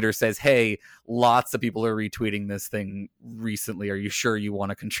Twitter says, hey, lots of people are retweeting this thing recently. Are you sure you want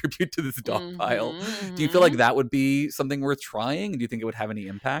to contribute to this dog pile? Do you feel like that would be something worth trying? Do you think it would have any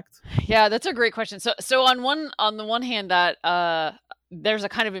impact? Yeah, that's a great question. So on the one hand, that there's a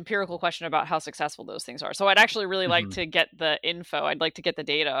kind of empirical question about how successful those things are. So I'd actually really like to get the info. I'd like to get the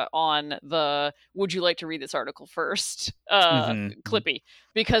data on would you like to read this article first, Clippy,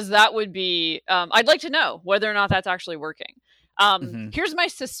 because that would be, I'd like to know whether or not that's actually working. Here's my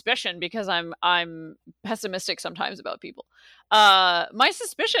suspicion, because I'm pessimistic sometimes about people. My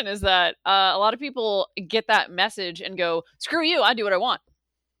suspicion is that a lot of people get that message and go, screw you, I do what I want.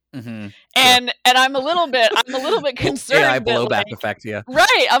 And I'm a little bit concerned. AI blowback effect, yeah.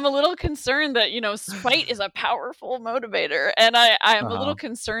 Right. I'm a little concerned that, spite is a powerful motivator. And I'm a little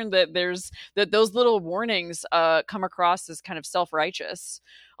concerned that those little warnings come across as kind of self-righteous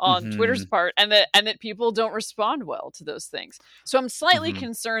on Twitter's part, and that people don't respond well to those things. So I'm slightly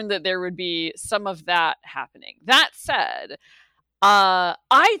concerned that there would be some of that happening. That said,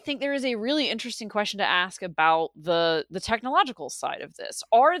 I think there is a really interesting question to ask about the technological side of this.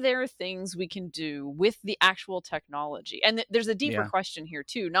 Are there things we can do with the actual technology? And there's a deeper question here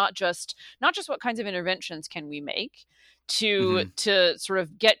too, not just what kinds of interventions can we make to sort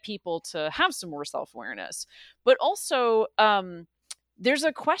of get people to have some more self-awareness, but also there's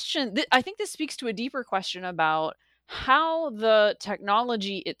a question that I think this speaks to a deeper question about how the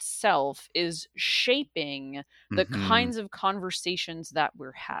technology itself is shaping the kinds of conversations that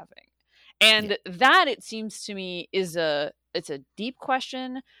we're having. And that, it seems to me, it's a deep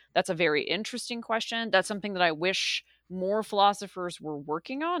question. That's a very interesting question. That's something that I wish more philosophers were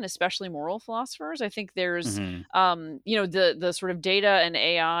working on, especially moral philosophers. I think there's, the sort of data and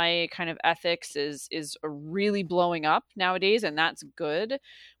AI kind of ethics is really blowing up nowadays, and that's good.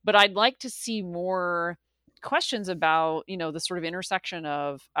 But I'd like to see more questions about, the sort of intersection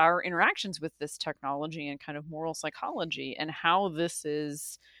of our interactions with this technology and kind of moral psychology, and how this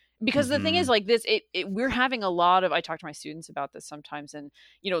is, because the thing is this, we're having a lot of, I talk to my students about this sometimes, and,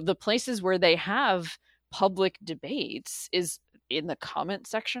 the places where they have public debates is in the comment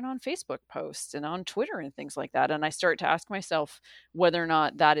section on Facebook posts and on Twitter and things like that. And I start to ask myself whether or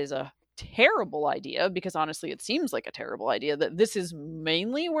not that is a terrible idea, because honestly it seems like a terrible idea that this is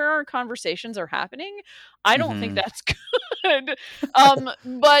mainly where our conversations are happening. I don't think that's good.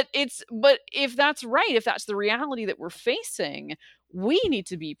 But if that's right, if that's the reality that we're facing, we need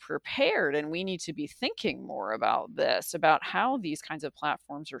to be prepared, and we need to be thinking more about this, about how these kinds of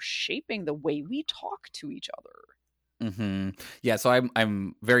platforms are shaping the way we talk to each other. Yeah, so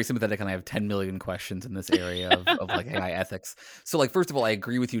I'm very sympathetic, and I have 10 million questions in this area of AI ethics. So first of all, I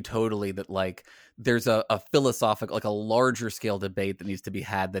agree with you totally that there's a philosophical, a larger scale debate that needs to be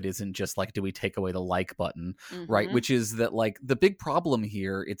had, that isn't just do we take away the like button, right? Which is that the big problem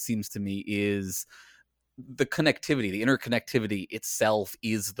here, it seems to me, is the connectivity, the interconnectivity itself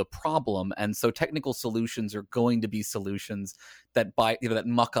is the problem. And so technical solutions are going to be solutions that that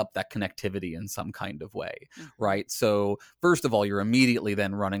muck up that connectivity in some kind of way, right? So first of all, you're immediately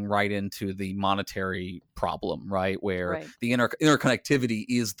then running right into the monetary problem, right? Where the interconnectivity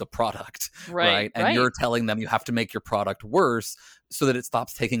is the product, right? And you're telling them you have to make your product worse so that it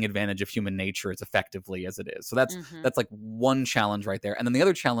stops taking advantage of human nature as effectively as it is. So that's like one challenge right there. And then the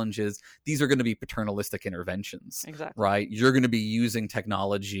other challenge is these are going to be paternalistic interventions, right? You're going to be using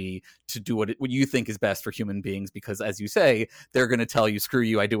technology to do what you think is best for human beings because, as you say, they're going to tell you, screw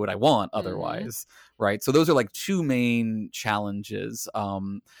you, I do what I want otherwise, right? So those are like two main challenges.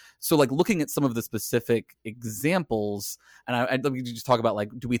 So like looking at some of the specific examples, and I'd love you to just talk about like,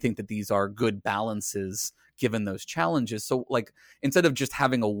 do we think that these are good balances given those challenges? So like, instead of just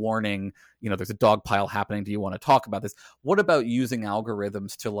having a warning, there's a dog pile happening, do you want to talk about this? What about using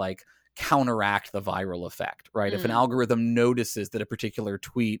algorithms to like counteract the viral effect, right? If an algorithm notices that a particular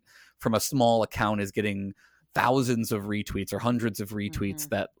tweet from a small account is getting thousands of retweets or hundreds of retweets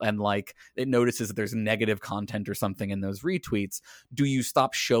and like it notices that there's negative content or something in those retweets, do you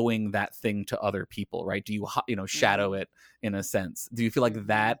stop showing that thing to other people, right? Do you shadow it in a sense? Do you feel like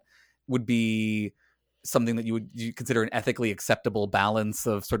that would be something that you consider an ethically acceptable balance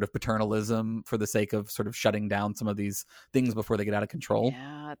of sort of paternalism for the sake of sort of shutting down some of these things before they get out of control?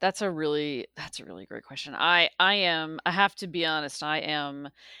 Yeah, that's a really great question. I have to be honest,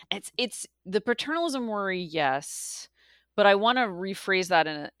 it's the paternalism worry, yes, but I want to rephrase that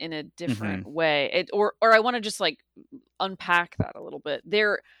in a different way. Or I want to just like unpack that a little bit.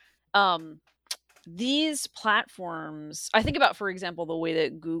 These platforms, I think about, for example, the way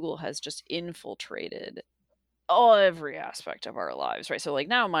that Google has just infiltrated every aspect of our lives, right? So like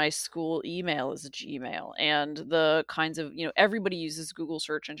now my school email is Gmail, and the kinds of, everybody uses Google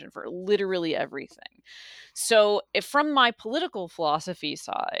search engine for literally everything. So if from my political philosophy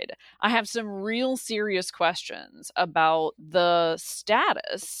side, I have some real serious questions about the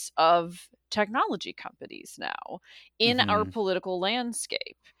status of technology companies now in our political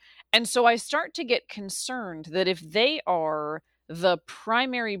landscape. And so I start to get concerned that if they are the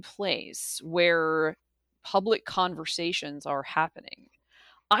primary place where public conversations are happening,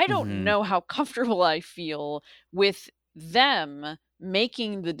 I don't know how comfortable I feel with them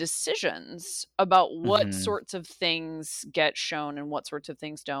making the decisions about what sorts of things get shown and what sorts of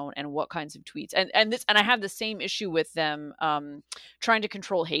things don't, and what kinds of tweets. And I have the same issue with them trying to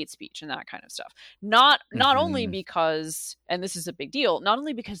control hate speech and that kind of stuff. Not only because, and this is a big deal, not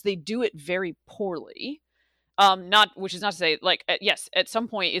only because they do it very poorly, which is not to say like, yes, at some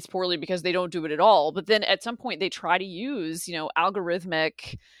point it's poorly because they don't do it at all, but then at some point they try to use,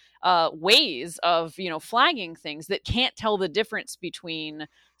 algorithmic ways of, flagging things that can't tell the difference between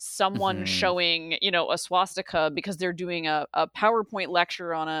someone showing, a swastika because they're doing a PowerPoint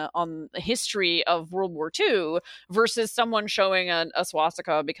lecture on the history of World War II versus someone showing a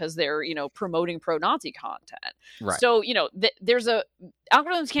swastika because they're, promoting pro-Nazi content. Right. So,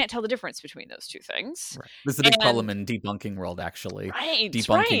 algorithms can't tell the difference between those two things. Right. This is a big problem in debunking world, actually. Right.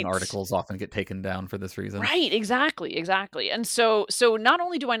 Debunking articles often get taken down for this reason. Right. Exactly. And so not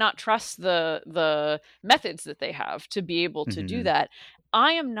only do I not trust the methods that they have to be able to do that,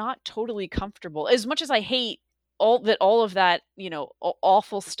 I am not totally comfortable, as much as I hate all of that,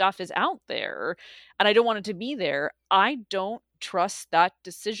 awful stuff is out there, and I don't want it to be there. I don't trust that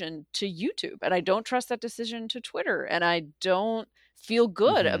decision to YouTube, and I don't trust that decision to Twitter, and I don't feel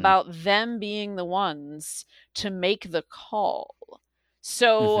good about them being the ones to make the call.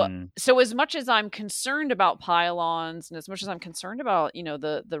 So as much as I'm concerned about pylons, and as much as I'm concerned about,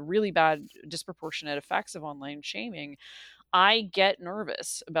 the really bad disproportionate effects of online shaming, I get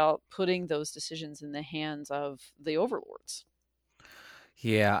nervous about putting those decisions in the hands of the overlords.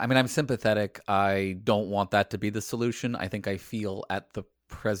 Yeah, I mean, I'm sympathetic. I don't want that to be the solution. I think I feel at the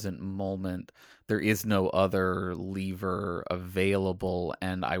present moment there is no other lever available,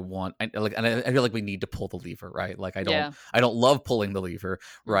 and I feel like we need to pull the lever, right? Like I don't love pulling the lever,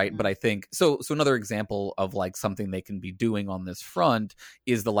 right? But I think so another example of like something they can be doing on this front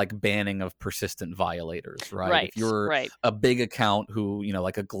is the like banning of persistent violators, right? If you're a big account who,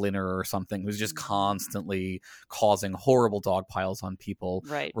 like a Glinner or something who's just constantly causing horrible dog piles on people,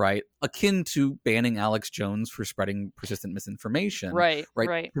 right? Akin to banning Alex Jones for spreading persistent misinformation, right?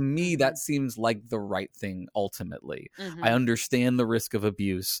 To me, that seems like the right thing ultimately. I understand the risk of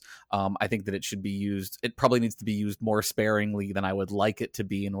abuse. I think that it probably needs to be used more sparingly than I would like it to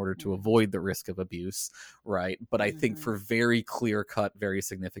be in order to avoid the risk of abuse, right? But I think for very clear-cut, very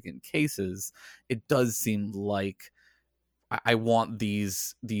significant cases, it does seem like I want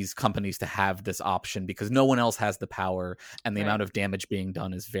these companies to have this option because no one else has the power, and the amount of damage being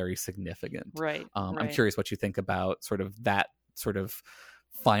done is very significant. Right. I'm curious what you think about sort of that sort of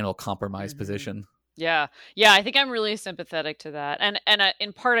final compromise position. Yeah, I think I'm really sympathetic to that, and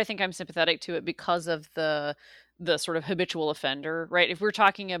in part I think I'm sympathetic to it because of the sort of habitual offender, right? If we're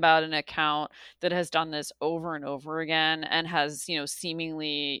talking about an account that has done this over and over again and has,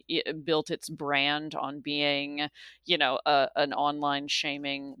 seemingly built its brand on being, an online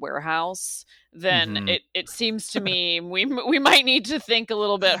shaming warehouse, then it seems to me we might need to think a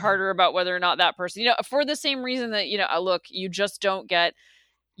little bit harder about whether or not that person, for the same reason that, look, you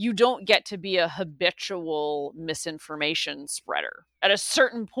don't get to be a habitual misinformation spreader. At a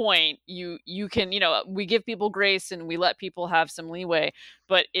certain point, you can, we give people grace and we let people have some leeway,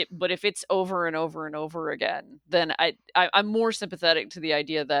 but if it's over and over and over again, then I'm more sympathetic to the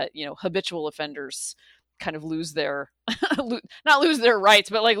idea that, habitual offenders kind of lose their not lose their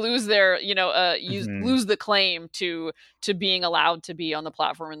rights, but like lose their, lose the claim to being allowed to be on the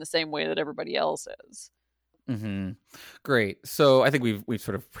platform in the same way that everybody else is. Great. So I think we've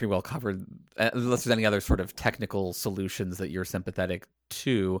sort of pretty well covered, unless there's any other sort of technical solutions that you're sympathetic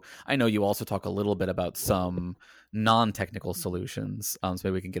to. I know you also talk a little bit about some non-technical solutions, so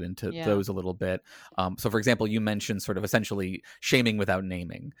maybe we can get into those a little bit. So for example, you mentioned sort of essentially shaming without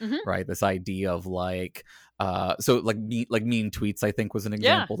naming, right? This idea of like mean tweets, I think was an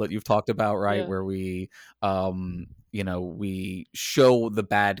example that you've talked about, right? Where we we show the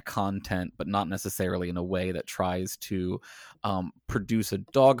bad content, but not necessarily in a way that tries to produce a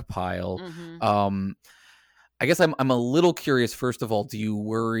dog pile. I guess I'm a little curious, first of all, do you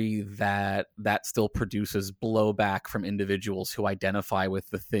worry that still produces blowback from individuals who identify with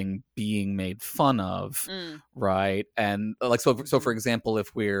the thing being made fun of, right? And like, so for example,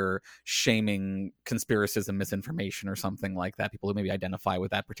 if we're shaming conspiracism, misinformation, or something like that, people who maybe identify with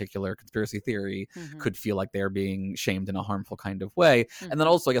that particular conspiracy theory could feel like they're being shamed in a harmful kind of way. And then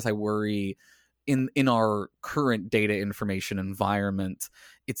also, I guess I worry in our current data information environment,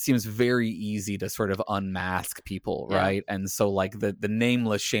 it seems very easy to sort of unmask people, right? And so like the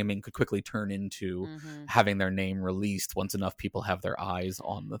nameless shaming could quickly turn into having their name released once enough people have their eyes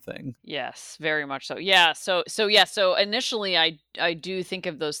on the thing. Yes, very much so. Yeah. So initially I do think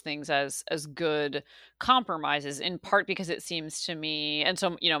of those things as good compromises, in part because it seems to me, and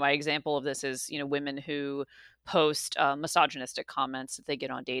so, my example of this is, women who post misogynistic comments that they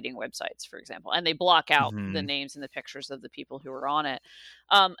get on dating websites, for example, and they block out the names and the pictures of the people who are on it.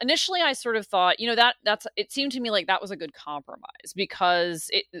 Initially, I sort of thought, it seemed to me like that was a good compromise,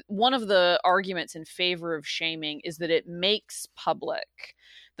 because one of the arguments in favor of shaming is that it makes public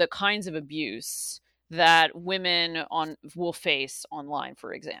the kinds of abuse that women will face online,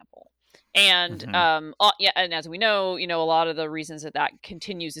 for example. And and as we know, a lot of the reasons that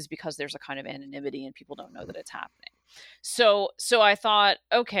continues is because there's a kind of anonymity and people don't know that it's happening. So I thought,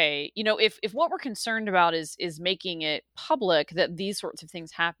 okay, if what we're concerned about is making it public that these sorts of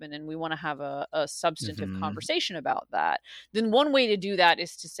things happen, and we want to have a substantive conversation about that, then one way to do that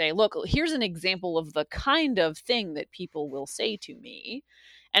is to say, look, here's an example of the kind of thing that people will say to me.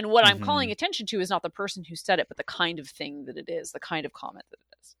 And what I'm calling attention to is not the person who said it, but the kind of thing that it is, the kind of comment that it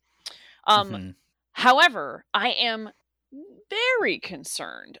is. However, I am very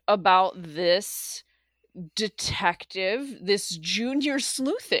concerned about this junior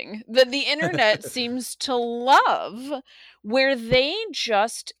sleuthing that the internet seems to love, where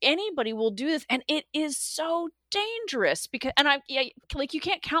anybody will do this, and it is so dangerous because, and you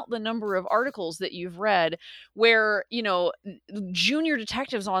can't count the number of articles that you've read where, junior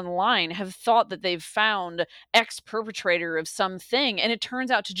detectives online have thought that they've found ex-perpetrator of something, and it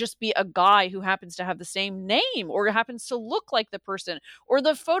turns out to just be a guy who happens to have the same name or happens to look like the person, or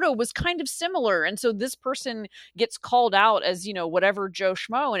the photo was kind of similar, and so this person gets called out as, whatever Joe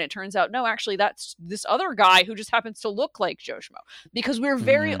Schmo, and it turns out, no, actually that's this other guy who just happens to look like Joe Schmo, because we're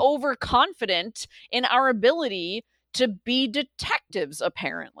very overconfident in our ability to be detectives,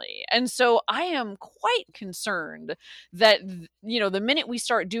 apparently. And so I am quite concerned that, the minute we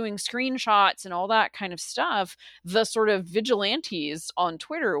start doing screenshots and all that kind of stuff, the sort of vigilantes on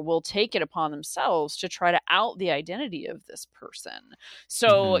Twitter will take it upon themselves to try to out the identity of this person.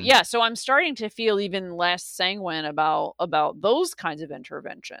 So so I'm starting to feel even less sanguine about those kinds of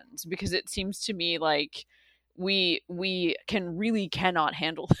interventions, because it seems to me like we cannot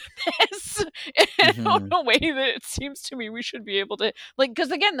handle this in a way that it seems to me we should be able to, like, because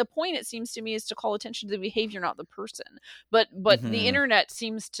again, the point, it seems to me, is to call attention to the behavior, not the person. But the internet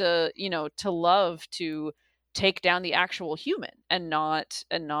seems to love to take down the actual human and not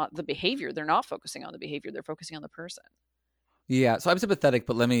the behavior. They're not focusing on the behavior, they're focusing on the person. Yeah, so I'm sympathetic,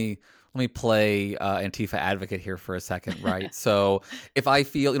 but let me play Antifa advocate here for a second, right? So if I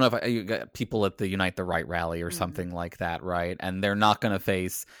feel, if you got people at the Unite the Right rally or something like that, right, and they're not going to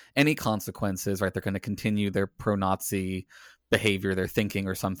face any consequences, right? They're going to continue their pro-Nazi behavior, their thinking,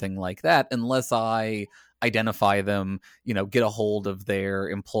 or something like that, unless I identify them, get a hold of their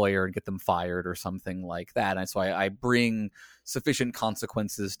employer and get them fired or something like that. And so I bring sufficient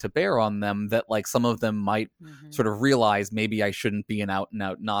consequences to bear on them that, like, some of them might sort of realize maybe I shouldn't be an out and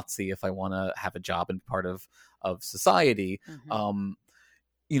out Nazi if I want to have a job and part of society. And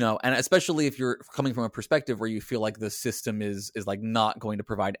especially if you're coming from a perspective where you feel like the system is like not going to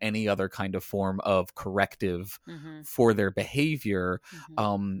provide any other kind of form of corrective for their behavior.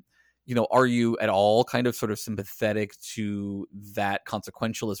 Are you at all kind of sort of sympathetic to that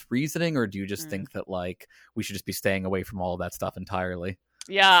consequentialist reasoning, or do you just think that, like, we should just be staying away from all of that stuff entirely?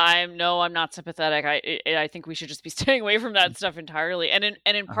 Yeah, I'm not sympathetic. I think we should just be staying away from that stuff entirely, and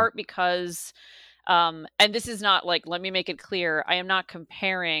in part because, and this is not like, let me make it clear, I am not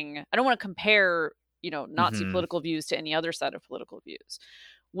comparing. I don't want to compare, Nazi political views to any other set of political views.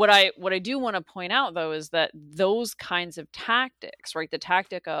 What I do want to point out, though, is that those kinds of tactics, right? The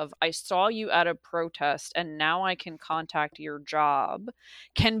tactic of, I saw you at a protest and now I can contact your job,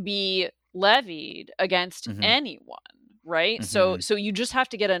 can be levied against anyone, right? So you just have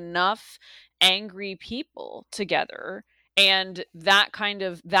to get enough angry people together, and that kind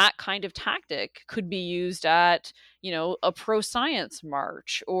of tactic could be used at, a pro-science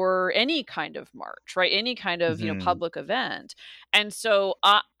march or any kind of march, right? Any kind of public event. And so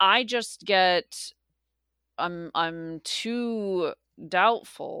I just get, I'm too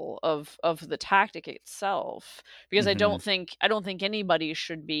doubtful of the tactic itself, because I don't think anybody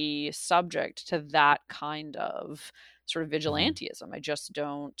should be subject to that kind of sort of vigilantism.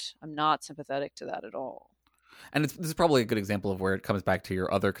 I'm not sympathetic to that at all. And this is probably a good example of where it comes back to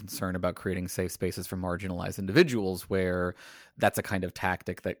your other concern about creating safe spaces for marginalized individuals, where that's a kind of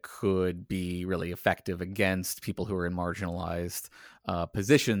tactic that could be really effective against people who are in marginalized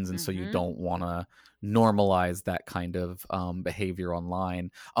positions. And so you don't want to normalize that kind of behavior online.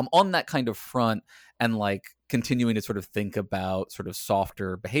 On that kind of front, and like continuing to sort of think about sort of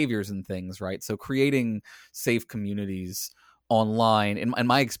softer behaviors and things, right? So creating safe communities online, in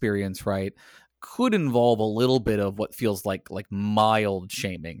my experience, right, could involve a little bit of what feels like mild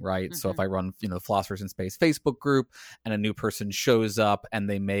shaming, right? So if I run, Philosophers in Space Facebook group, and a new person shows up and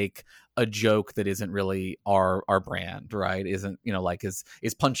they make a joke that isn't really our brand, right? Isn't,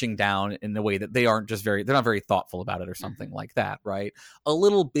 is punching down in the way that they're not very thoughtful about it or something like that, right? A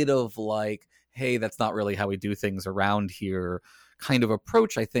little bit of like, hey, that's not really how we do things around here kind of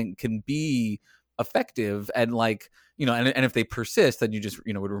approach, I think, can be effective. And like, and if they persist, then you just,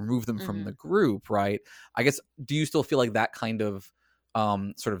 would remove them from the group, right? I guess, do you still feel like that kind of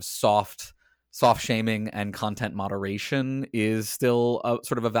sort of soft shaming and content moderation is still a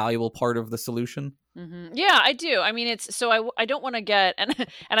sort of a valuable part of the solution? Yeah, I do. I mean, it's so I don't want to get, and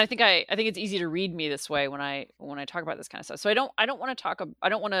I think it's easy to read me this way when I talk about this kind of stuff. So I don't want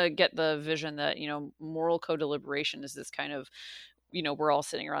to get the vision that, moral co-deliberation is this kind of, we're all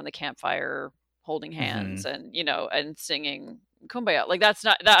sitting around the campfire holding hands and, and singing Kumbaya. Like, that's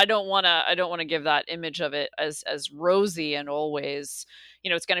not that. I don't want to give that image of it as rosy and always,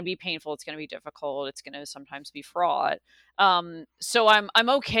 it's going to be painful. It's going to be difficult. It's going to sometimes be fraught. So I'm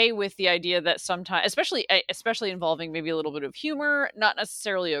okay with the idea that sometimes, especially involving maybe a little bit of humor, not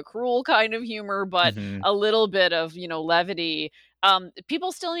necessarily a cruel kind of humor, but a little bit of, levity.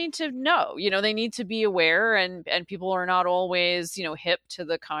 People still need to know, they need to be aware, and people are not always, hip to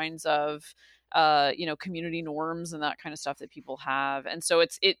the kinds of, community norms and that kind of stuff that people have. And so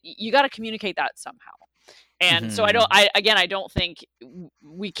you got to communicate that somehow. And so I don't think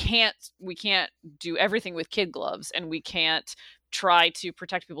we can't do everything with kid gloves, and we can't try to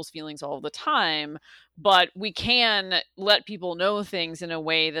protect people's feelings all the time, but we can let people know things in a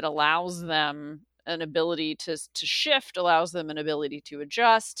way that allows them an ability to shift, allows them an ability to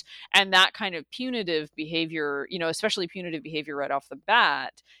adjust. And that kind of punitive behavior, especially punitive behavior right off the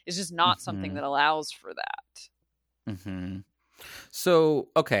bat, is just not something that allows for that. So,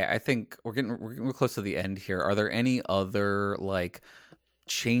 okay, I think we're close to the end here. Are there any other like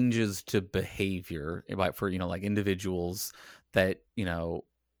changes to behavior for, like individuals that,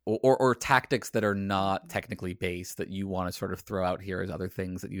 or tactics that are not technically based that you want to sort of throw out here as other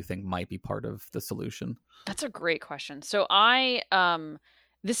things that you think might be part of the solution? That's a great question. So I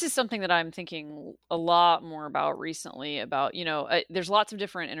this is something that I'm thinking a lot more about recently about, there's lots of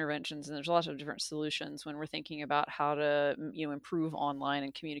different interventions and there's lots of different solutions when we're thinking about how to, improve online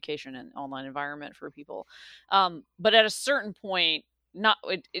and communication and online environment for people. But at a certain point,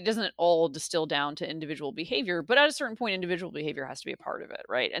 it doesn't all distill down to individual behavior, but at a certain point, individual behavior has to be a part of it,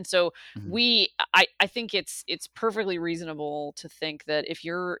 right? And so I think it's perfectly reasonable to think that if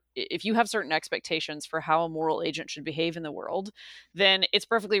you have certain expectations for how a moral agent should behave in the world, then it's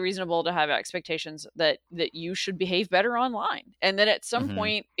perfectly reasonable to have expectations that you should behave better online, and that at some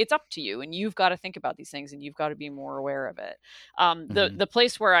point it's up to you, and you've got to think about these things, and you've got to be more aware of it. The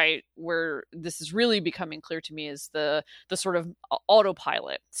place where this is really becoming clear to me is the sort of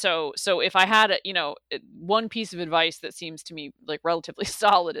autopilot. So if I had one piece of advice that seems to me like relatively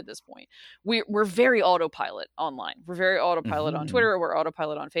solid at this point, we're very autopilot online. We're very autopilot on Twitter. We're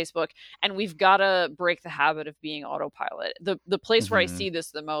autopilot on Facebook, and we've got to break the habit of being autopilot. The place where I see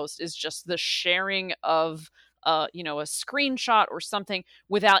this the most is just the sharing of a screenshot or something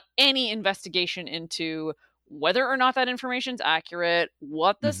without any investigation into whether or not that information's accurate,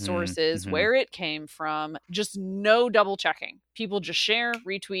 what the source is, where it came from, just no double checking. People just share,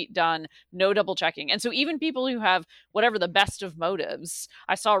 retweet, done, no double checking. And so even people who have whatever the best of motives,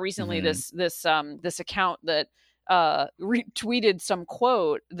 I saw recently this account that retweeted some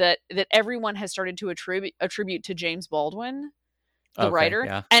quote that everyone has started to attribute to James Baldwin, the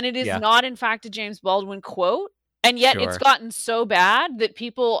writer, and it is not in fact a James Baldwin quote. And yet it's gotten so bad that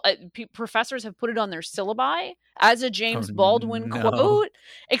professors have put it on their syllabi as a James Baldwin quote,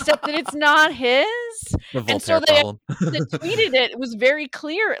 except that it's not his. And so they tweeted it. It was very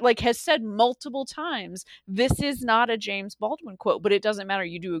clear, like has said multiple times, this is not a James Baldwin quote, but it doesn't matter.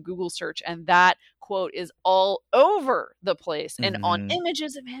 You do a Google search and that quote is all over the place and on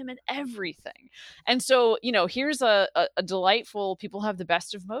images of him and everything. And so, here's a delightful, people have the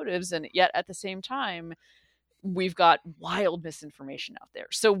best of motives, and yet at the same time, we've got wild misinformation out there.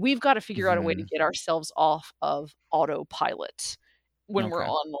 So we've got to figure out a way to get ourselves off of autopilot when we're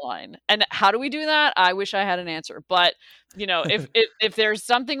online. And how do we do that? I wish I had an answer. But, if there's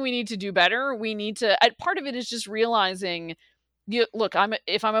something we need to do better, we need to, part of it is just realizing, look,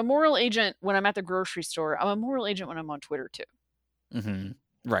 if I'm a moral agent when I'm at the grocery store, I'm a moral agent when I'm on Twitter too.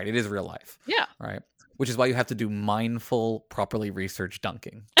 Right. It is real life. Yeah. Right. Which is why you have to do mindful, properly researched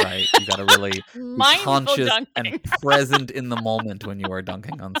dunking, right? You got to really be conscious and present in the moment when you are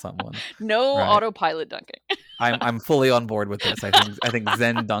dunking on someone. No autopilot dunking. I'm fully on board with this. I think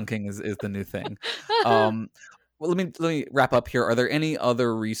Zen dunking is the new thing. Well, let me wrap up here. Are there any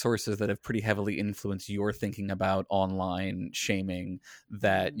other resources that have pretty heavily influenced your thinking about online shaming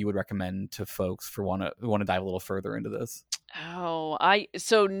that you would recommend to folks who want to dive a little further into this? No,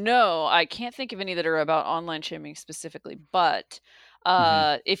 I can't think of any that are about online shaming specifically, but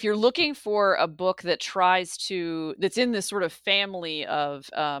if you're looking for a book that that's in this sort of family of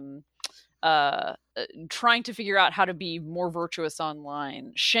trying to figure out how to be more virtuous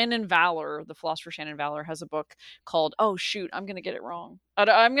online, Shannon Valor, the philosopher Shannon Valor, has a book called, oh shoot, I'm going to get it wrong.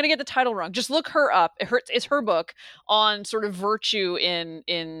 I'm going to get the title wrong. Just look her up. It's her book on sort of virtue in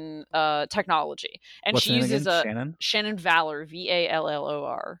technology. And what's she uses Shannon Valor,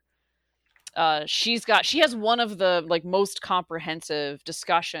 Vallor. She has one of the most comprehensive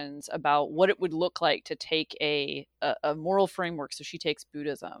discussions about what it would look like to take a moral framework. So she takes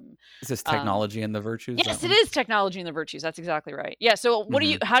Buddhism. Is this technology and the virtues? Yes, it is technology and the virtues. That's exactly right. Yeah. So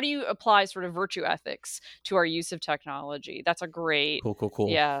how do you apply sort of virtue ethics to our use of technology? That's a great cool.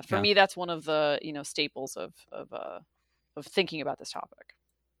 Yeah. For me, that's one of the staples of thinking about this topic.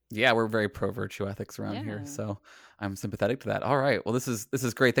 Yeah, we're very pro virtue ethics around here, so I'm sympathetic to that. All right, well, this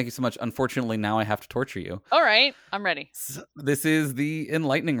is great. Thank you so much. Unfortunately, now I have to torture you. All right, I'm ready. So this is the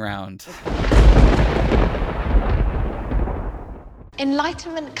enlightening round.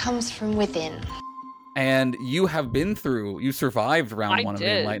 Enlightenment comes from within. And you survived round one of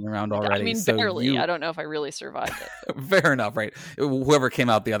the enlightening round already. I mean, so barely. I don't know if I really survived it. Fair enough, right? Whoever came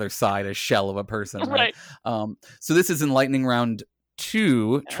out the other side, a shell of a person, right? So this is enlightening round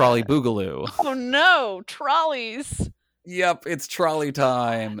 2, Trolley Boogaloo. Oh no, trolleys. Yep, it's trolley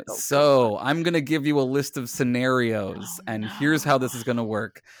time. So I'm going to give you a list of scenarios, and here's how this is going to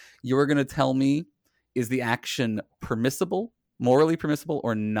work. You're going to tell me, is the action permissible, morally permissible,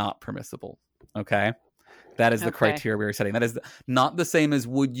 or not permissible? Okay? That is the criteria we are setting. That is not the same as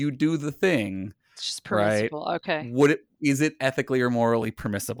would you do the thing. It's just permissible. Right? Okay. Is it ethically or morally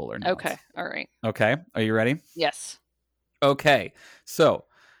permissible or not? Okay. All right. Okay. Are you ready? Yes. Okay, so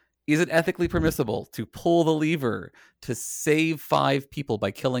is it ethically permissible to pull the lever to save 5 people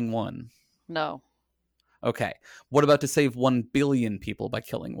by killing 1? No. Okay. What about to save 1 billion people by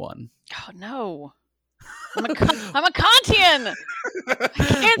killing one? Oh, no. I'm a Kantian. I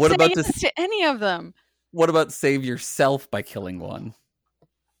can't What say about yes to any of them. What about save yourself by killing one?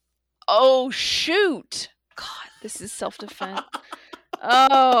 Oh, shoot. God, this is self-defense.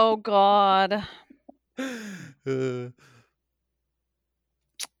 Oh, God.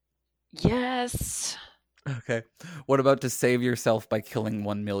 Yes. Okay. What about to save yourself by killing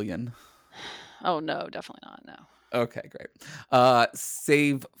 1 million? Oh, no, definitely not. No. Okay, great. What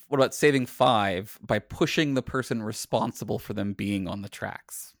about saving 5 by pushing the person responsible for them being on the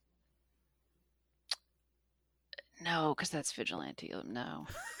tracks? No, because that's vigilante. No.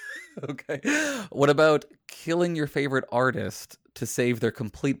 Okay. What about killing your favorite artist to save their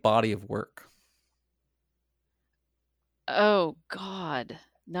complete body of work? Oh, God.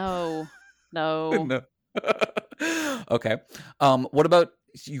 No. No. Okay. What about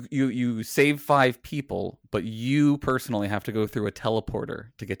you save 5 people, but you personally have to go through a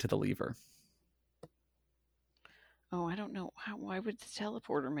teleporter to get to the lever? Oh, I don't know. Why would the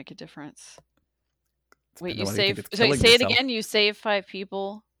teleporter make a difference? Wait, Say it again. You save 5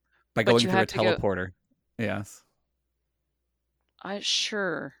 people by going through a teleporter. Yes.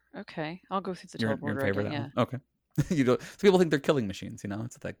 Sure. Okay, I'll go through the teleporter. You're in favor of that one? Okay. You don't. So people think they're killing machines.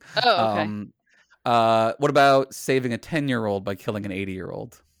 It's a thing. Oh, okay. What about saving a 10-year-old by killing an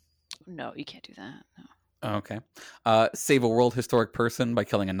 80-year-old? No, you can't do that. No. Okay. Save a world historic person by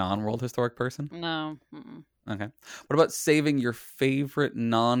killing a non-world historic person? No. Mm-mm. Okay. What about saving your favorite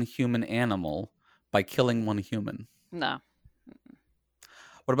non-human animal by killing 1 human? No. Mm-mm.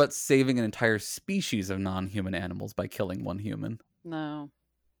 What about saving an entire species of non-human animals by killing 1 human? No.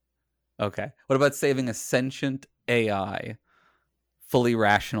 Okay. What about saving a sentient AI, fully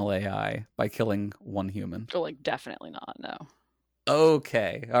rational AI, by killing 1 human? Oh, definitely not. No.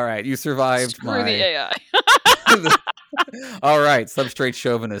 Okay. All right. You survived. Screw the AI. All right. Substrate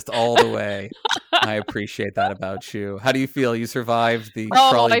chauvinist all the way. I appreciate that about you. How do you feel? You survived the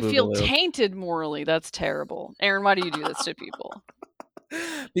trolley I feel boogaloo. tainted morally. That's terrible. Aaron, why do you do this to people?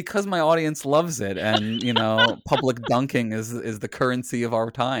 Because my audience loves it, and public dunking is the currency of our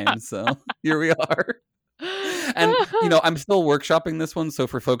time. So here we are. And I'm still workshopping this one, so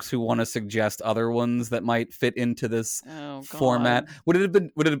for folks who want to suggest other ones that might fit into this format, would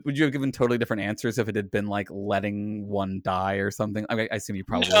you have given totally different answers if it had been like letting one die or something? I assume you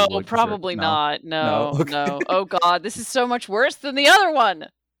probably would. No, probably not. No. Okay. No. Oh God, this is so much worse than the other one.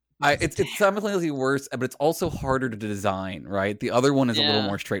 It's simultaneously worse, but it's also harder to design, right? The other one is a little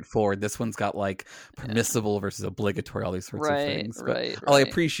more straightforward. This one's got permissible versus obligatory, all these sorts of things. But I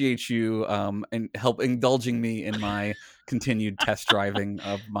appreciate you and indulging me in my continued test driving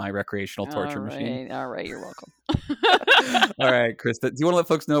of my recreational torture machine. All right, you're welcome. All right, Krista, do you want to let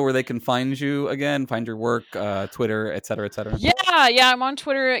folks know where they can find you again, find your work, Twitter, et cetera, et cetera? Yeah, I'm on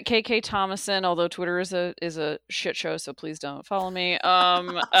Twitter at KK Thomason, although Twitter is a shit show, so please don't follow me.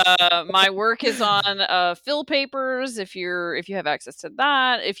 My work is on Phil Papers, if you have access to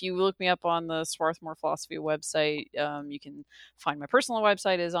that. If you look me up on the Swarthmore Philosophy website, you can find my personal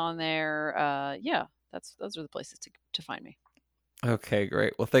website is on there. Those are the places to find me. Okay,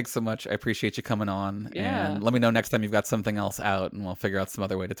 great. Well, thanks so much. I appreciate you coming on. Yeah. And let me know next time you've got something else out, and we'll figure out some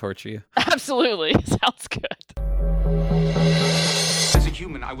other way to torture you. Absolutely. Sounds good. As a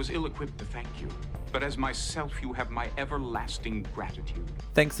human, I was ill-equipped to thank you. But as myself, you have my everlasting gratitude.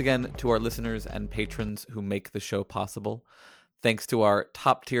 Thanks again to our listeners and patrons who make the show possible. Thanks to our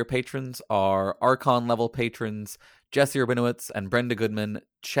top-tier patrons, our Archon-level patrons, Jesse Rabinowitz and Brenda Goodman,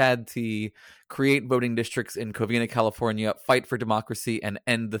 Chad T, create voting districts in Covina, California, fight for democracy and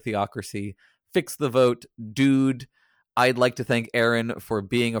end the theocracy, fix the vote, dude. I'd like to thank Aaron for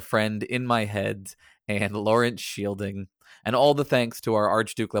being a friend in my head, and Lawrence Shielding. And all the thanks to our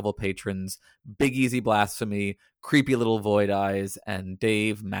Archduke-level patrons, Big Easy Blasphemy, Creepy Little Void Eyes, and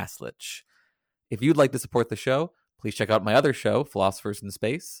Dave Maslich. If you'd like to support the show, please check out my other show, Philosophers in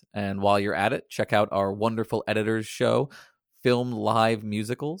Space. And while you're at it, check out our wonderful editors show, Film Live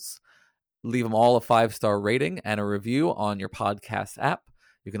Musicals. Leave them all a 5-star rating and a review on your podcast app.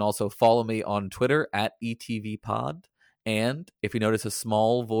 You can also follow me on Twitter at ETVPod. And if you notice a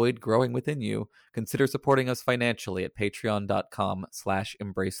small void growing within you, consider supporting us financially at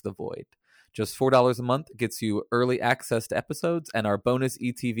patreon.com/embracethevoid. Just $4 a month gets you early access to episodes and our bonus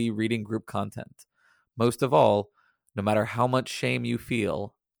ETV reading group content. Most of all, no matter how much shame you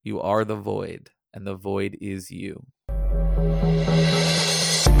feel, you are the void, and the void is you.